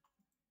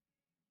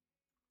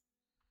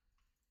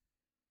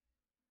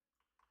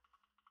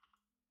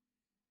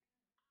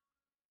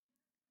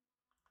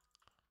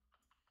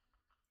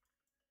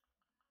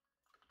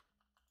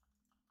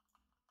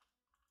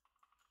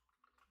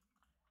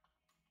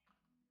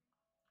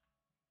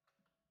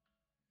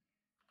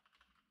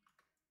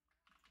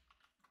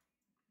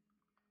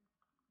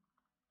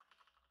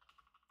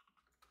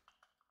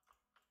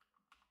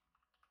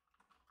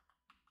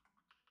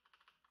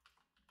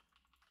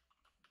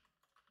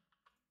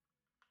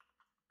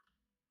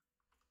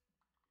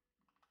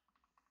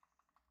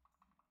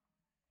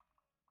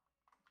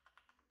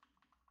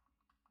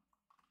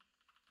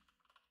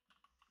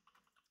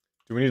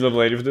 Do we need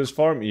level 80 for this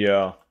farm?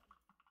 Yeah.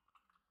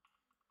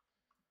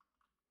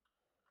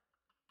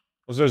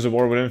 Also, there's a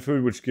war within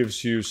food which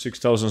gives you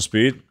 6,000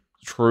 speed.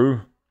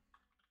 True.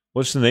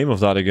 What's the name of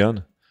that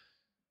again?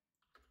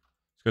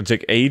 It's gonna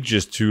take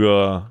ages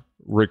to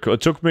record.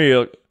 It took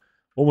me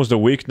almost a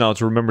week now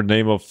to remember the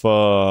name of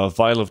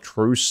Vial of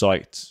True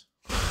Sight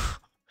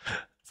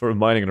for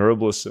mining and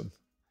herbalism.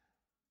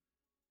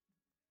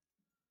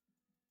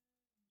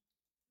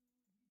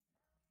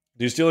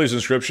 Do you still use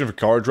inscription for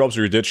card drops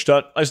or you ditched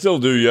that? I still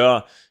do,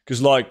 yeah.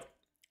 Because, like,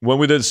 when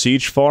we did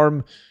Siege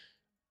Farm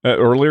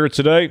earlier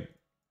today,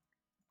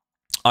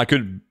 I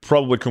could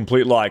probably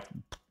complete, like,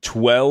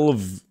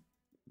 12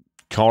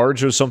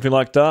 cards or something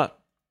like that.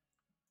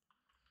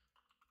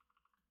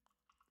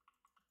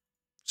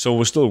 So it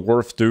was still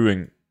worth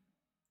doing.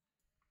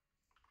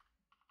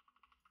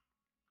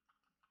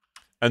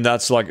 And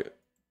that's, like,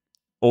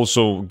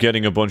 also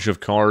getting a bunch of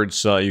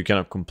cards you kind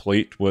of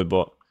complete with,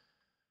 but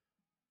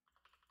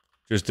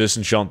just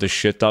disenchant the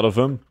shit out of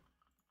him.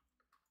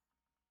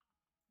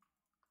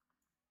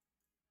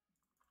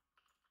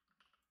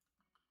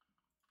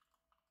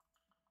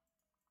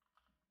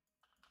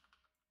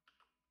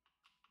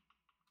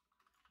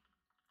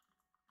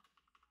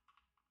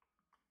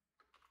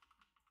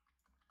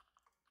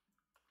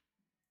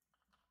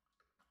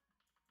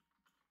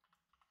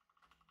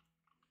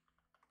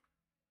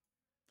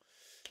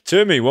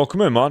 Timmy,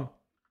 welcome in, man.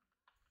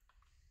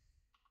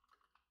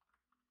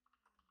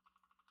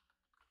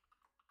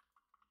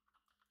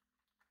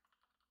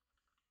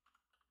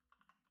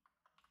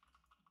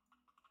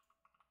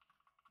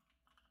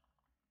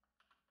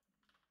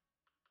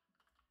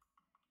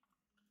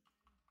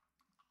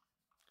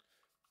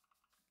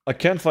 I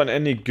can't find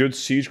any good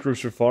siege groups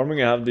for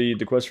farming. I have the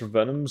quest for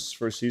venoms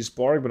for Siege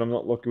Spark, but I'm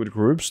not lucky with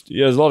groups.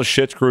 Yeah, there's a lot of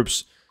shit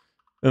groups.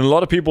 And a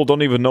lot of people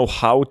don't even know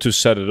how to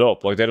set it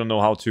up. Like, they don't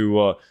know how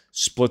to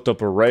split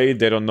up a raid.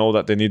 They don't know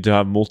that they need to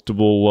have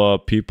multiple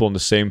people in the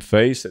same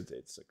phase.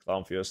 It's a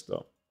clown fiesta.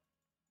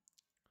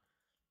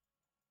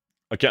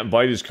 I can't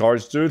buy these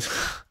cards, dude.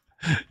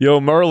 Yo,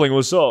 Merling,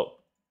 what's up?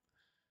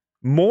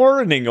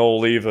 Morning,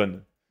 all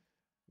even.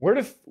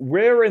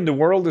 Where in the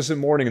world is it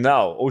morning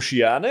now?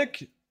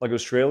 Oceanic? Like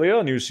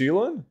Australia, New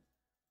Zealand?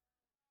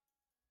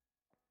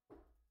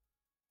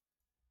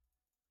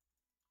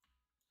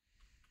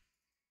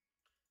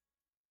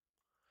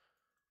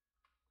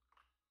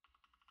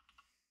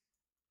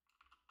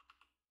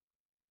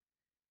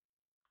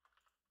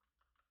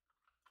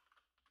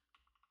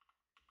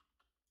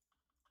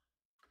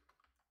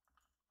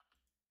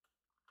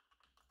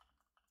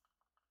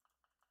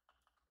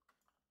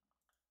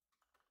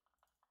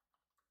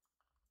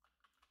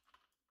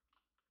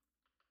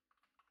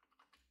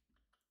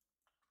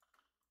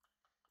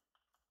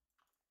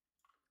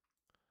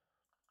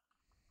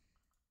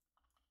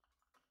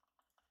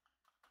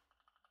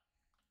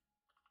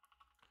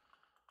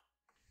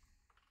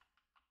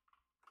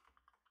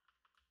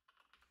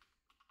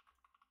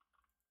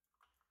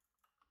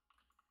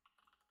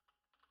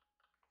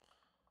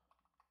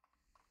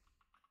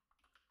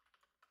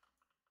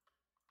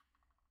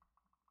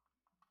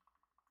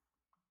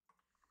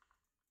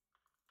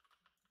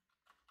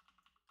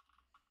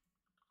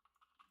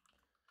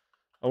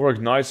 I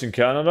work nights in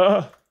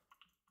Canada.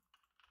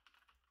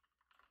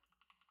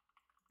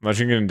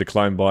 Imagine getting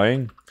declined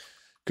buying.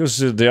 Because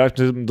the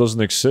item doesn't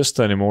exist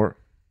anymore.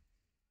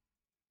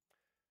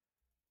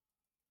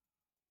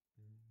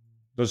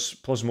 Does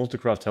plus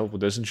multicraft help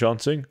with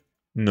disenchanting?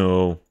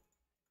 No.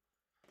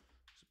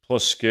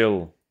 Plus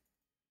skill.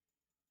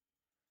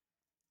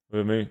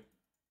 With me.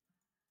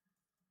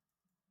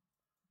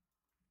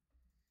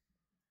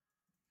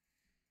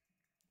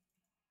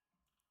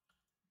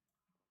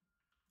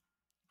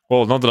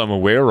 Well, not that I'm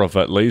aware of,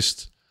 at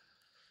least.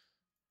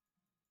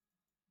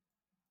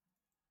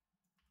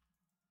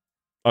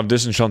 I've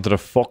disenchanted a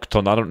fuck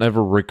ton. I don't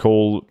ever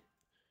recall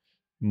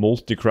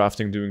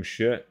multi-crafting doing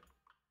shit.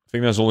 I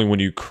think that's only when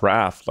you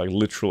craft, like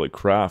literally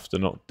craft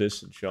and not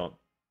disenchant.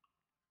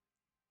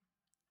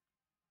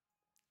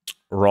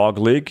 Rog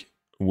League,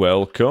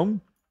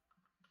 welcome.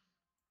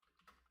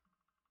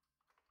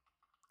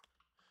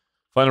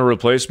 Final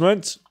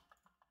replacement.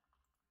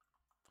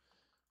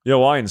 Yo,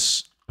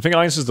 Eins. I think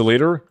Eins is the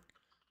leader.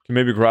 Can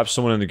maybe grab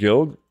someone in the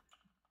guild.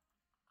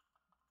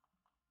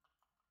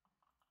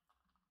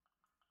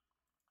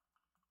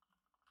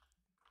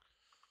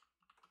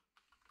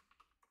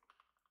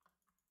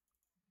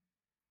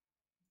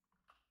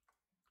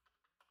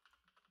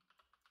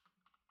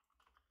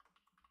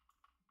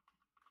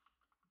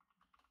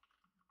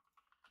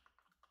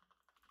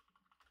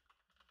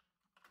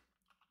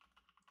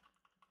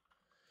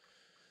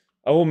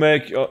 I will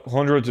make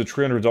 100 to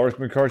 300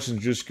 Darkman cards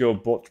and just go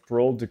bot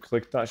pro to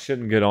click that shit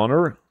and get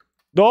honor.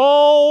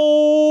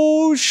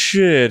 Oh,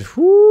 shit.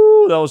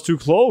 Whoo, that was too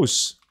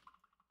close.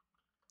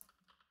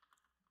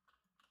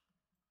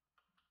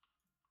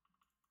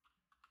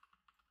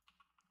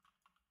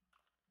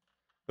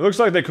 It looks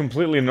like they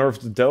completely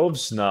nerfed the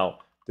delves now.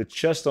 The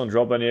chests don't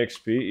drop any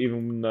XP,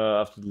 even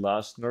after the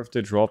last nerf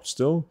they dropped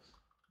still.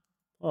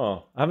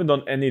 Oh, I haven't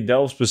done any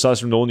delves besides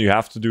from the one you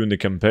have to do in the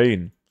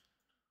campaign.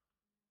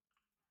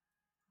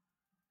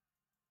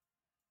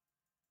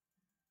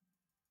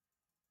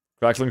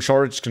 Crackling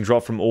shards can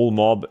drop from all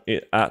mob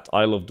at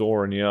Isle of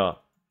Dorn, yeah.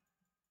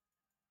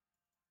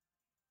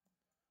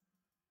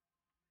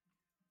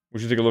 We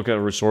should take a look at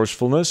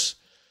resourcefulness.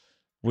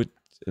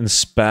 In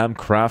spam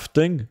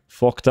crafting?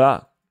 Fuck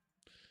that.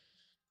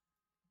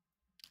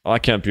 I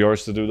can't be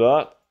arsed to do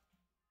that.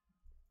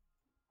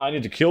 I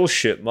need to kill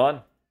shit,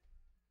 man.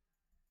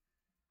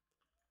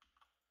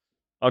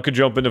 I could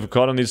jump in if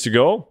Okada needs to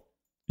go.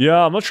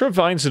 Yeah, I'm not sure if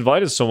Heinz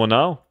invited someone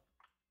now.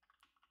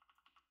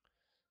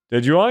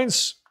 Did you,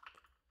 Heinz?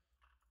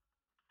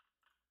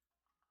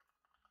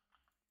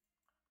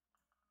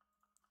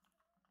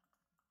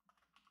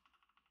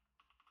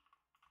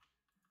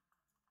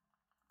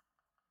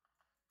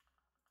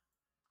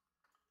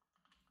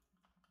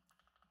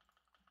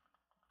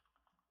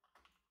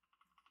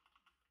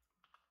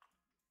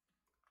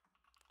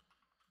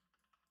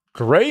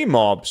 Grey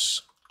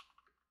mobs?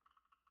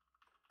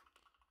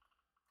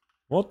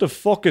 What the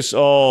fuck is...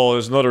 Oh,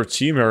 there's another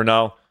team here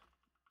now.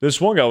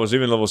 This one guy was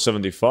even level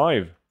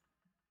 75.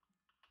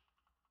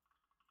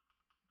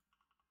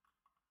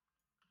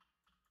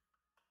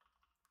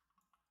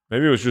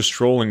 Maybe he was just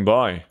strolling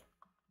by.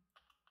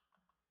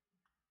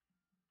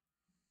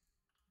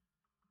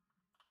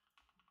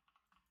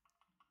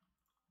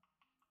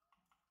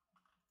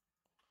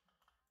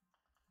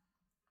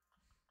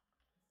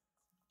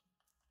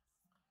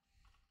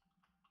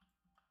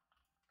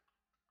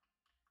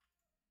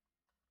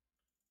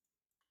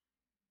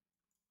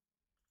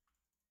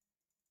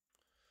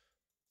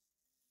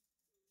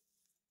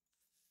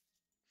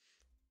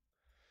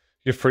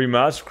 You have free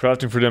mats for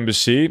crafting for the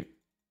NPC?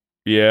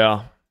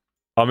 Yeah.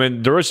 I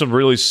mean, there are some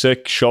really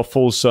sick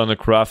shuffles and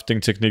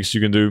crafting techniques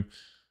you can do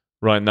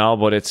right now,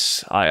 but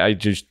it's... I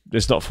just...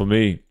 It's not for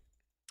me.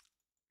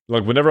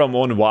 Like, whenever I'm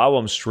on WoW,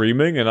 I'm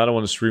streaming, and I don't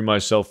want to stream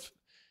myself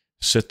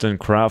sit and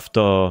craft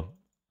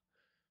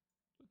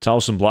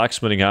 1,000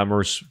 blacksmithing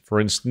hammers, for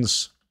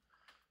instance.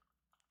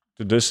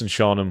 To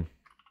disenchant him.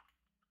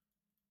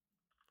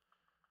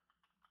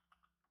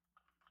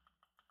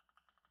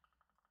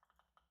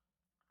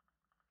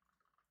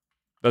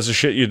 That's the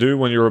shit you do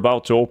when you're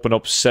about to open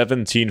up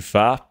 17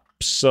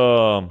 FAPs.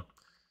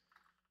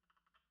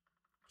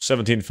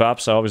 17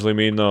 FAPs, I obviously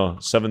mean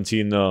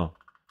 17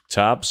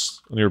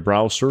 tabs on your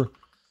browser.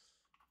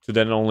 To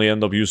then only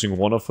end up using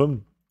one of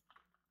them.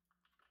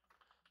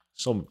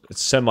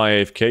 It's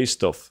semi-AFK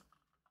stuff.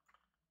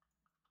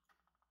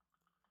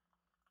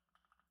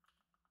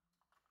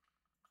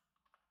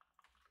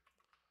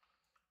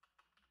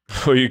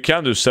 Well, you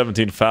can do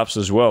 17 FAPs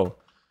as well.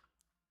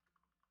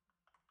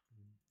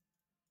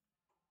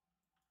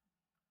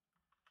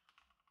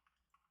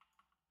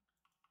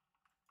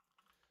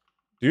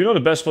 Do you know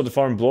the best spot to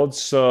farm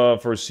bloods for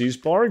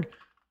Seasparg?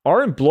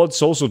 Aren't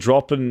bloods also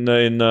dropping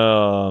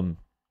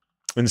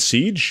in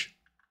Siege?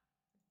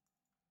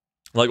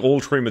 Like all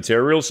tree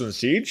materials in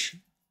Siege?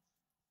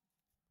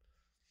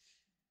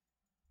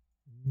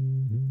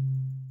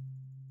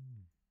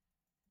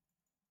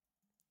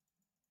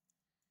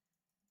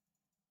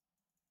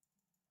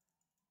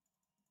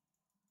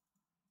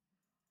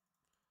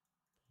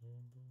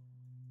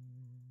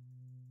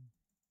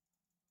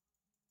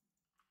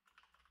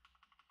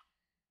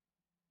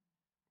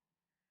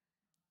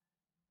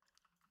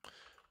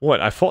 What?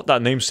 I thought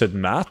that name said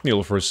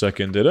Mathniel for a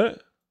second, did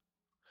it?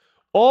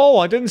 Oh,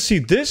 I didn't see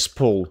this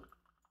pull.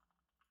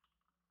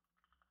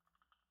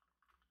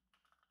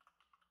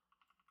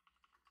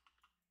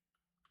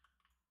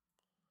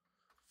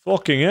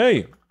 Fucking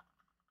A.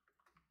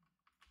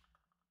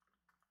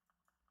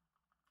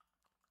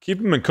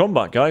 Keep him in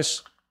combat,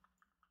 guys.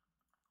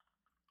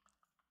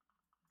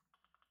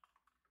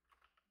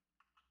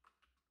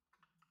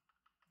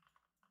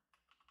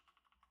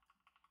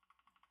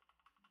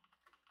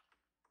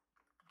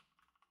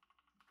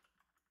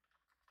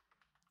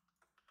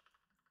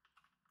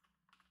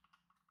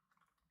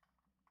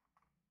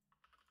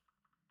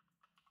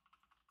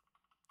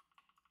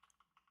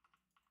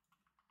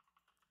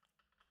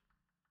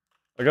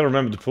 I gotta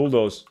remember to pull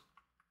those.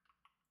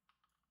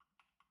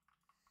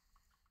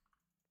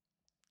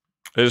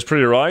 It is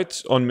pretty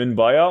right on min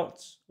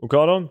buyout,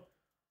 Okadon.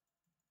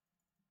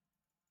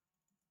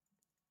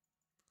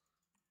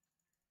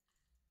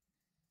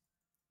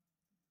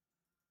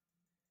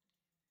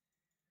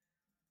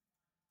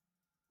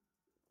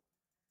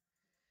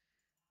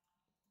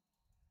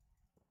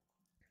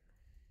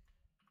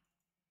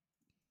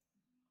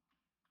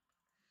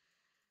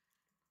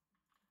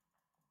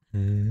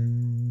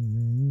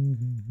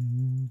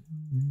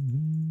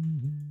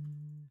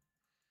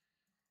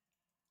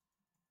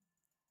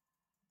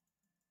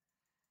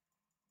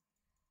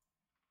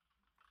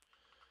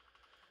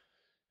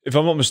 If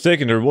I'm not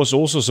mistaken, there was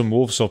also some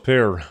wolves up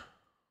here.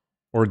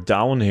 Or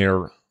down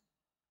here.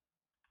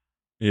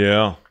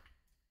 Yeah.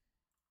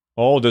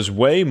 Oh, there's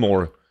way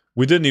more.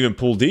 We didn't even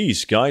pull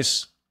these,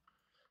 guys.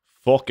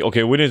 Fuck.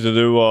 Okay, we need to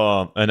do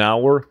an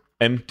hour.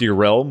 Empty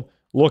realm.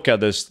 Look at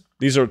this.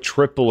 These are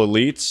triple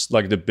elites,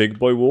 like the big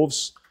boy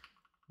wolves.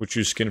 Which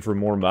you skin for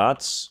more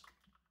mats.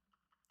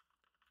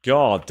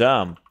 God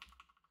damn.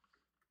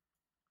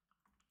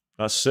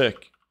 That's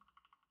sick.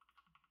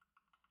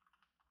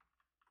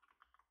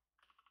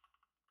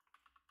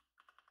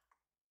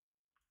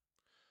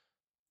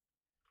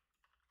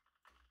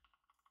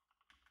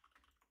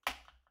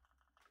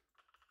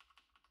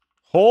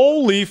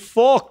 Holy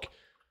fuck!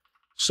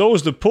 So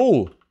is the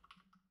pool.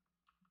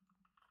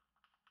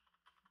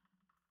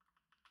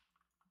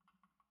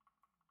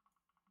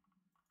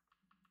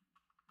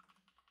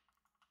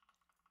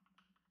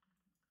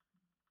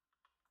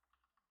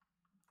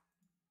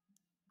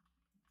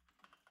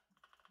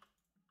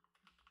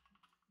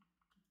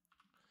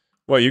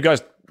 Well, you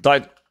guys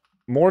died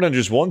more than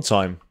just one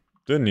time,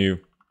 didn't you?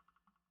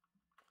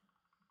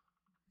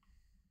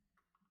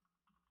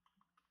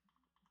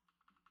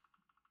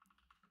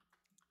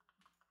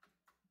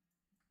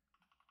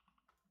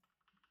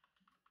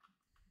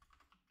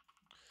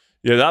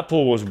 Yeah, that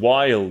pool was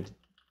wild.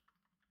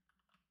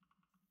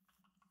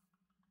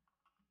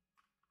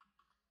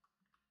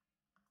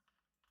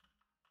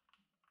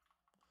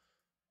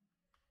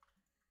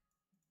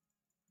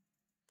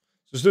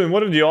 So, Stu,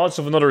 what are the odds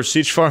of another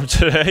siege farm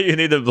today? You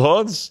need the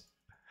bloods?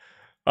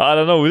 I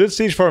don't know. We did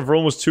siege farm for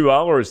almost 2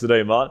 hours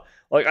today, man.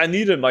 Like, I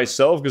need it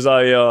myself because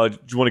I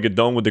just want to get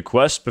done with the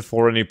quest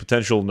before any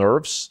potential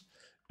nerfs.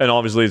 And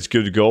obviously, it's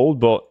good gold,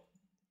 but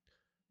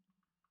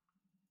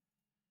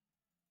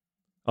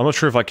I'm not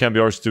sure if I can be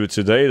arsed to do it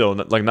today, though.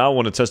 Like, now I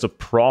want to test a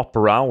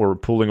proper hour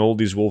pulling all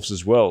these wolves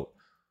as well.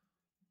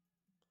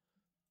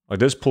 Like,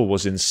 this pull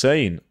was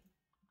insane.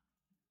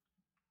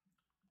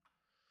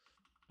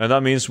 And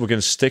that means we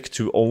can stick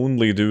to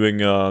only doing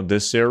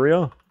this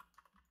area.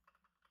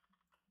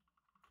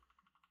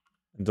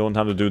 And don't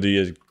have to do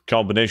the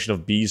combination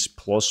of bees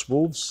plus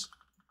wolves.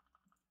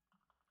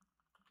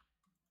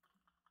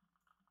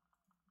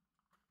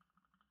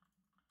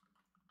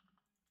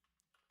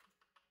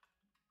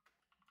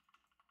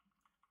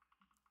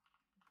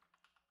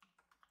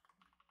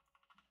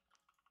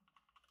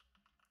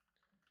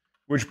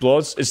 Which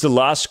bloods? It's the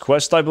last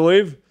quest, I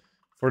believe,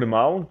 for the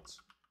mount.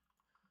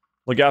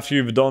 Like after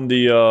you've done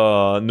the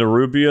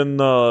Nerubian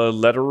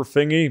letter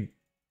thingy.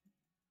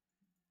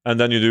 And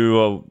then you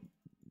do...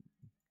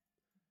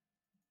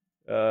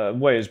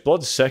 wait, is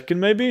blood second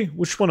maybe?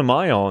 Which one am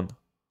I on?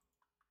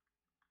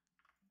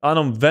 I'm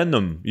on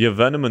Venom. You have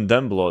Venom and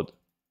then blood.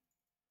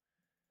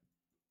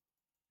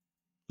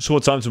 So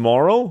what time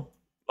tomorrow?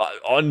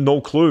 I no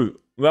clue.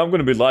 Well, I'm going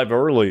to be live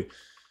early.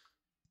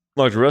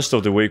 Like the rest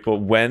of the week, but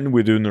when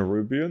we do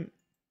Nerubian?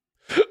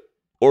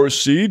 Or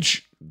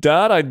Siege?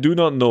 That I do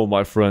not know,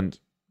 my friend.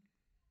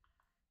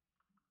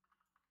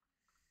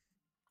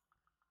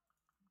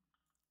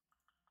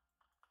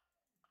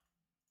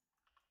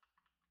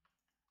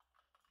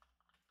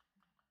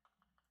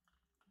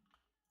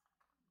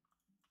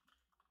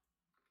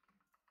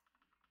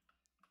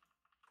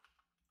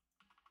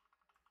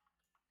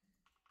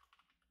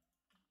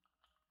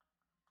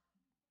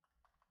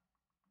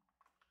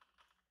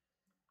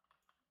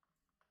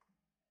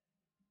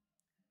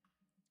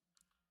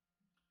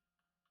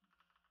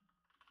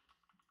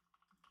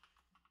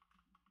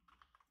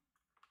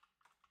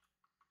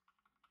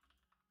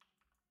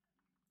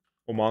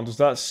 Oh man, does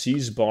that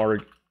seize bar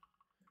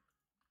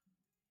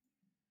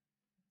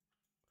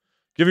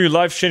giving you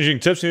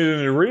life-changing tips? You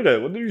didn't read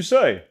it. What did you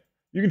say?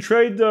 You can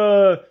trade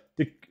the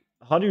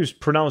how do you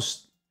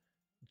pronounce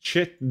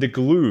chit? The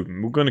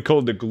gloom. We're gonna call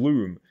it the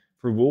gloom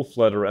for wolf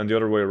leather and the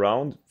other way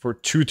around for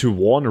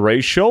 2-to-1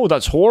 ratio.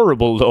 That's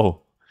horrible,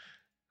 though.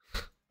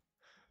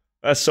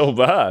 That's so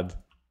bad.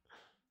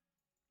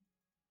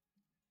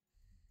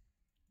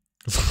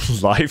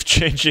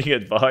 Life-changing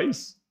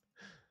advice.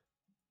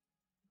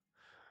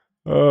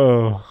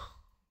 Oh.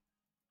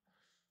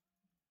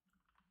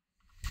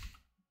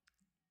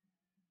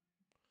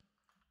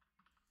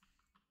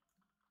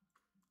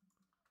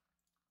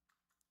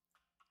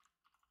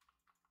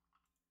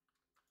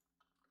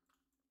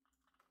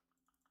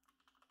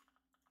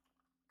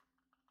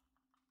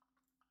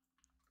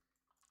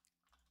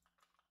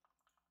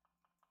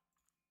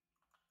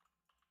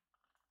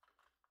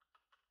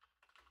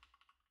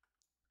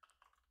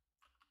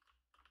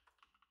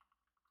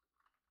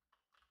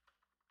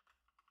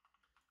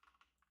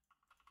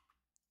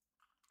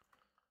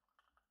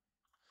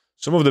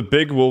 Some of the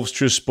big wolves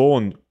just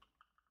spawned.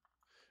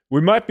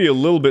 We might be a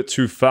little bit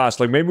too fast.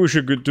 Like, maybe we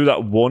should do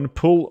that one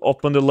pull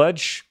up on the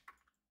ledge.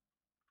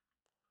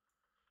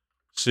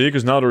 See,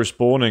 because now they're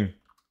spawning.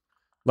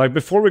 Like,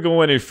 before we go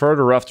any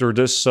further after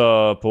this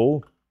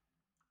pull,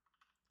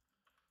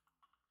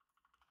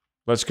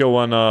 let's go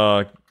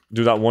and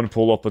do that one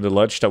pull up on the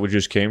ledge that we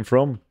just came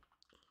from.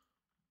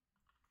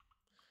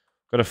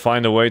 Gotta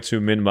find a way to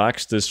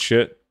min-max this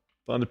shit.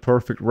 Find the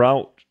perfect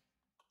route.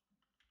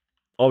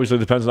 Obviously, it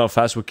depends on how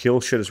fast we kill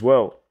shit as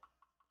well.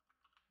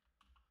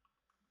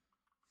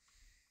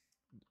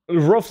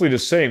 Roughly the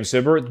same,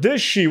 Sibber.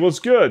 This she was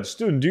good.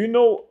 Student, do you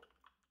know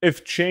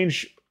if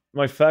change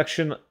my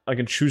faction, I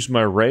can choose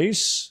my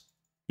race?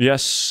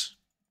 Yes.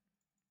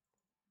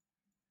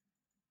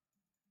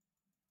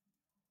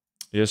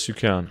 Yes, you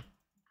can.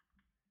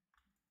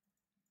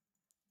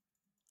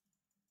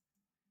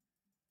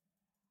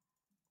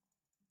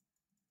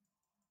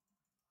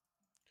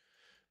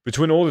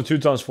 Between all the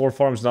 2x4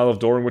 farms now of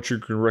Doran, which you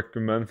can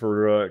recommend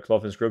for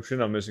Cloth Inscription,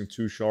 I'm missing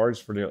 2 shards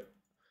for the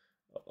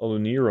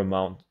Alunira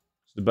mount.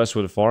 It's the best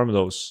way to farm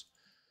those.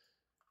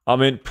 I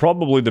mean,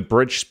 probably the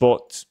bridge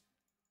spot.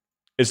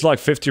 It's like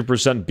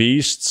 50%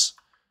 beasts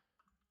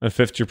and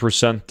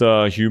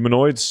 50%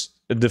 humanoids.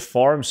 The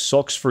farm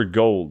sucks for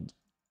gold.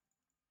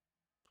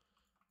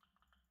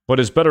 But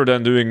it's better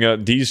than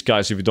doing these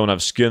guys if you don't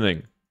have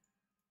skinning.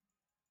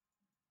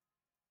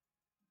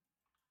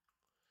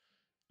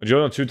 I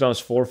joined on 2 times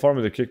 4 farm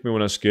and they kicked me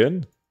when I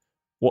skin.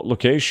 What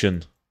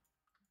location?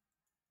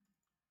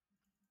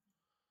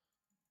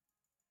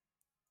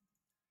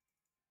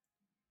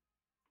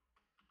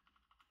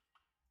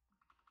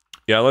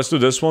 Yeah, let's do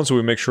this one so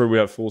we make sure we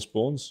have full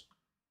spawns.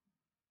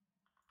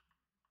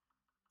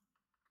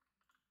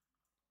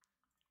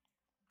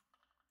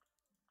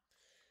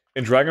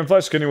 In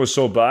Dragonfly, skinning was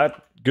so bad.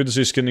 Good to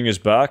see skinning is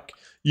back.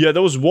 Yeah,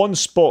 there was one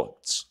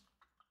spot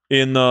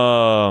in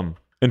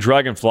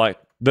Dragonflight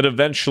that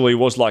eventually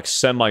was like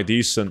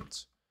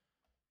semi-decent.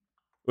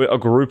 A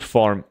group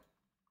farm.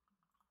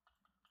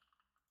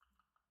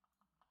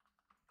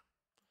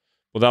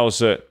 Well, that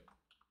was it.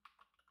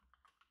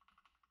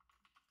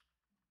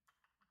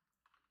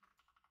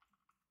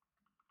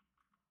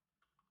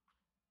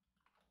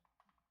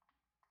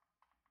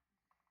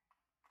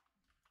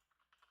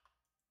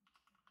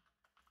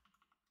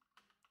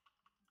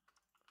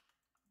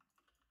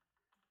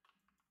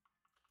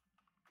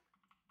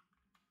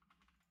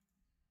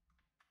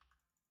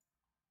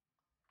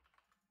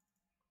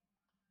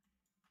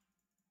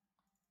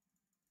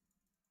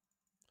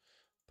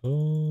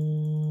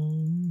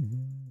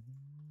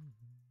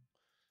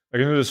 I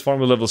can do this farm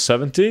with level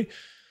 70.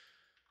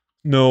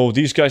 No,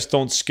 these guys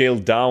don't scale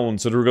down,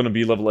 so they're going to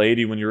be level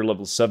 80 when you're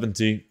level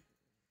 70.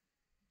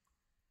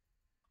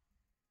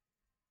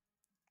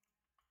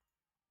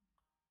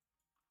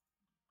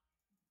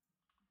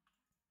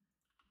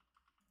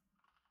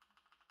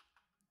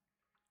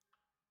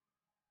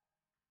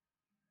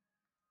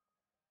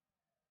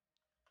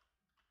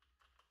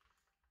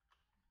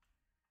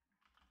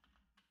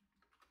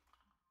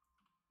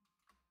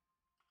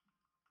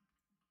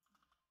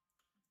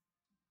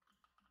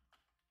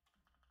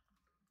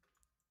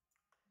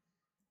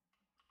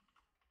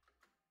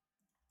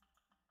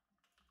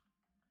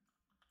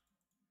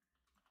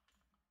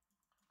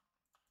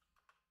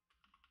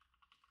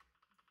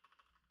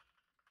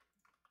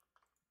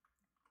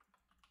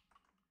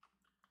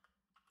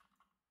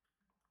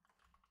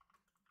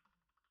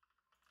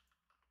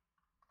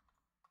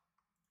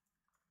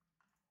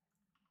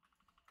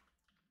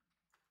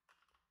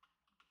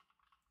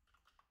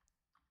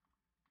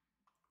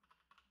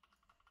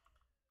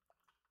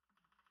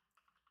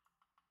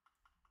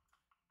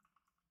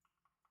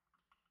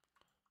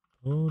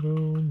 In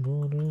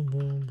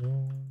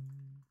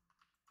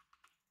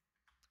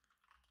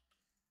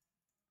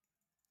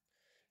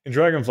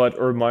Dragonflight,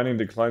 herb mining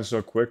declines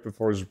so quick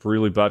before it's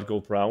really bad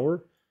gold per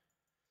hour.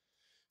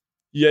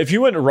 Yeah, if you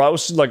went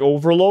rousing, like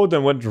Overload,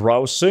 and went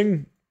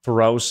rousing, for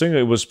rousing,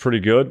 it was pretty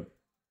good.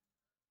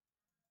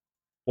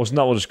 Wasn't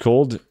that what it's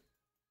called?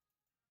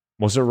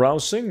 Was it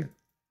rousing?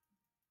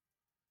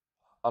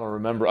 I don't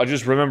remember. I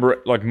just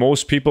remember, like,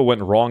 most people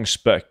went wrong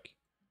spec.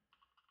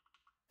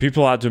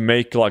 People had to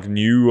make, like,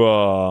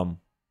 new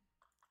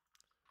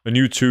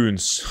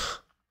tunes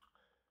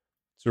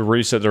to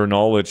reset their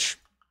knowledge.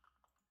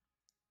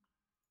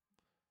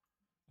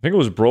 I think it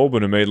was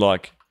Broben who made,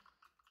 like,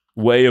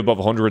 way above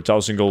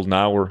 100,000 gold an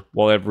hour,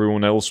 while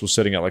everyone else was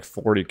sitting at, like,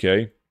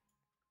 40k.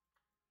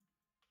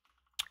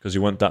 Because he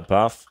went that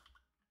path.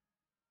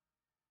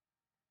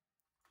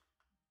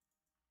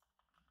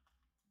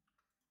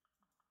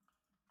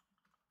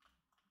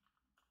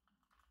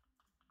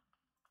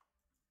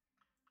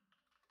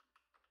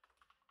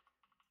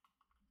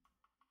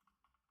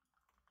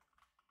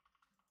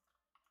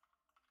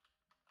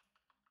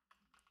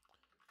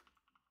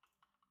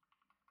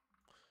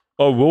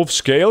 Oh, Wolf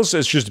scales?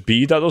 It's just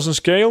B that doesn't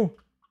scale?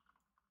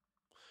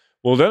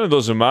 Well, then it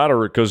doesn't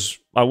matter, because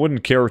I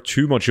wouldn't care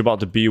too much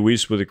about the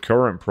BOEs with the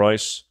current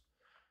price.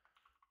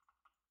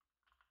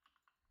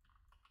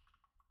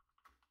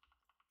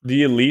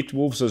 The elite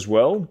wolves as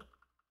well?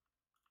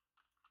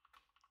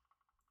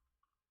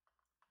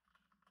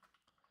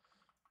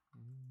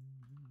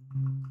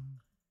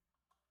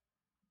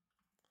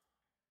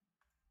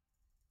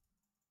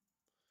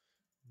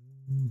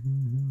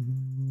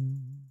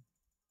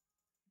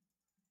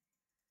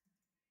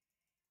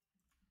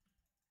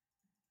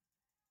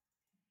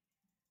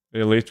 The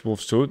elite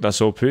wolves too?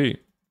 That's OP.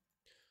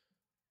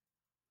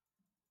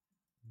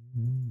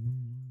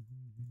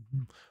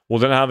 Well,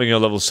 then having a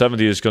level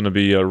 70 is going to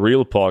be a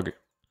real pog. It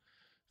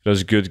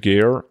has good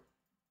gear.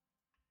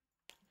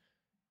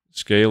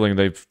 Scaling,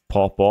 they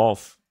pop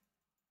off.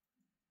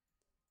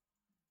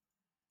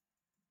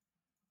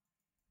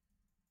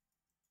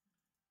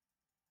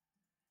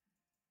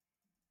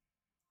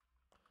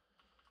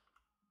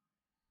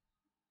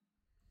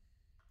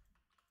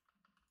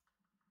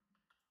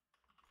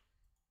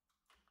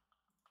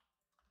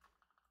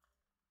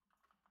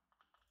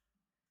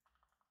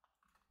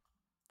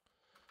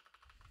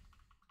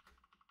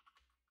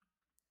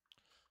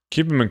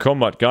 Keep him in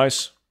combat,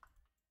 guys.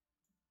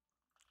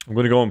 I'm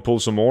going to go and pull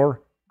some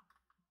more.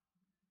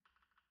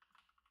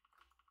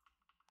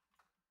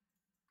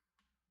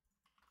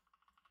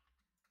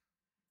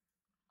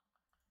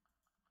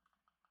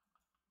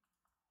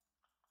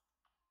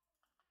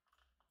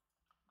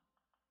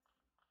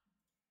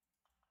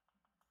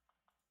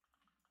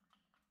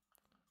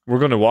 We're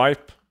gonna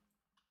wipe.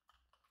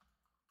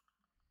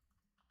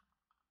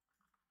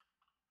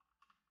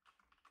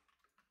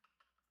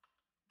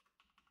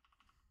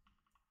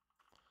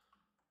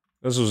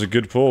 This was a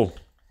good pull.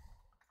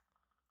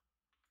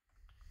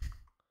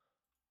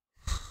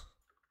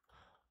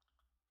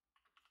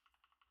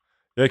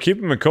 Yeah, keep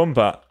him in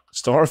combat.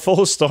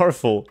 Starfall,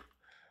 Starfall.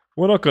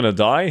 We're not gonna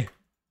die.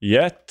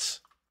 Yet.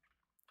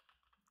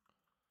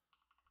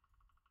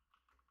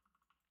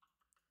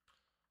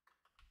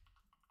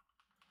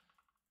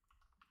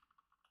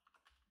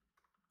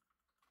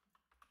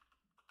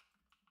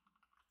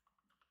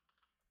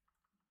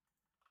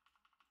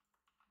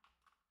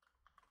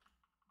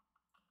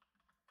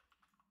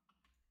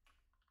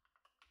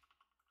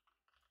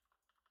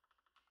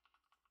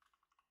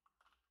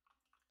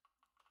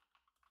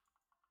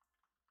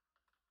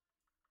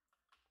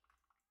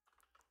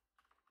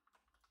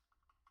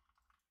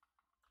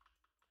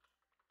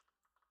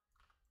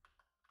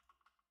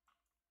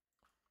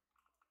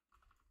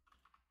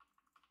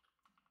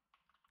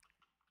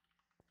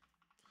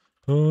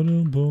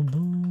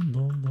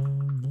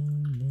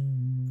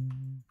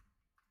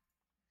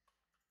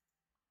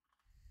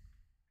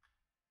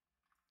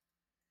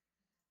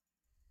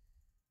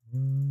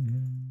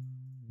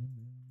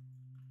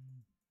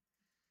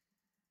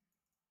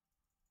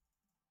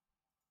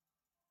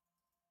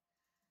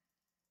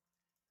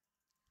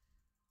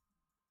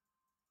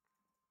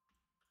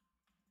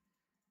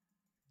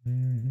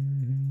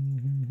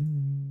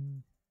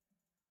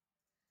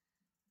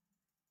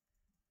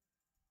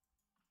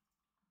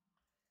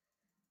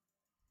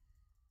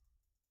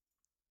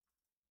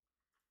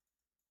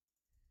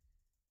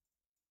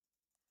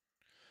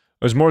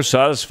 It was more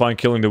satisfying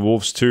killing the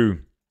wolves too.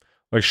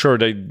 Like, sure,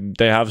 they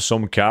have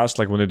some cast,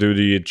 like when they do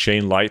the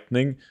chain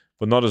lightning,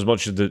 but not as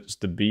much as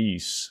the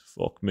bees.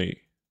 Fuck me.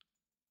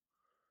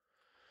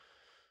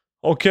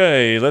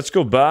 Okay, let's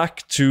go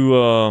back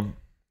to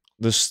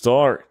the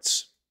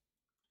start.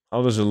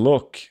 How does it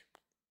look?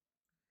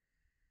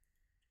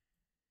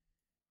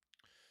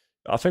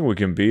 I think we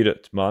can beat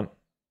it, man.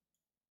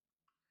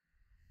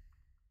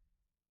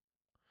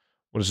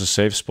 What is the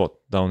safe spot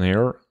down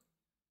here?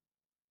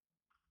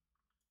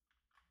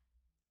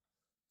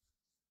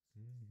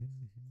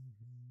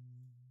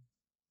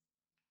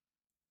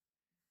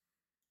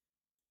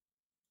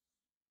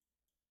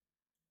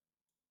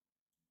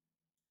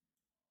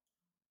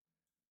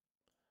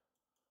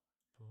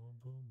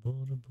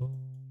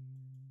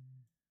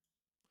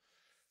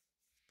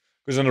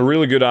 Because in a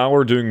really good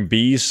hour doing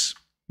bees,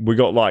 we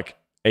got like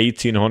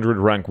 1800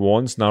 rank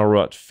 1s. Now we're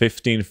at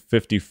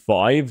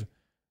 1555.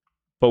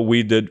 But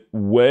we did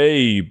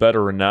way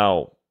better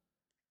now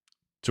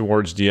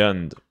towards the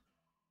end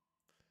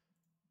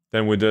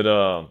than we did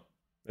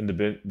in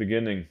the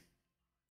beginning.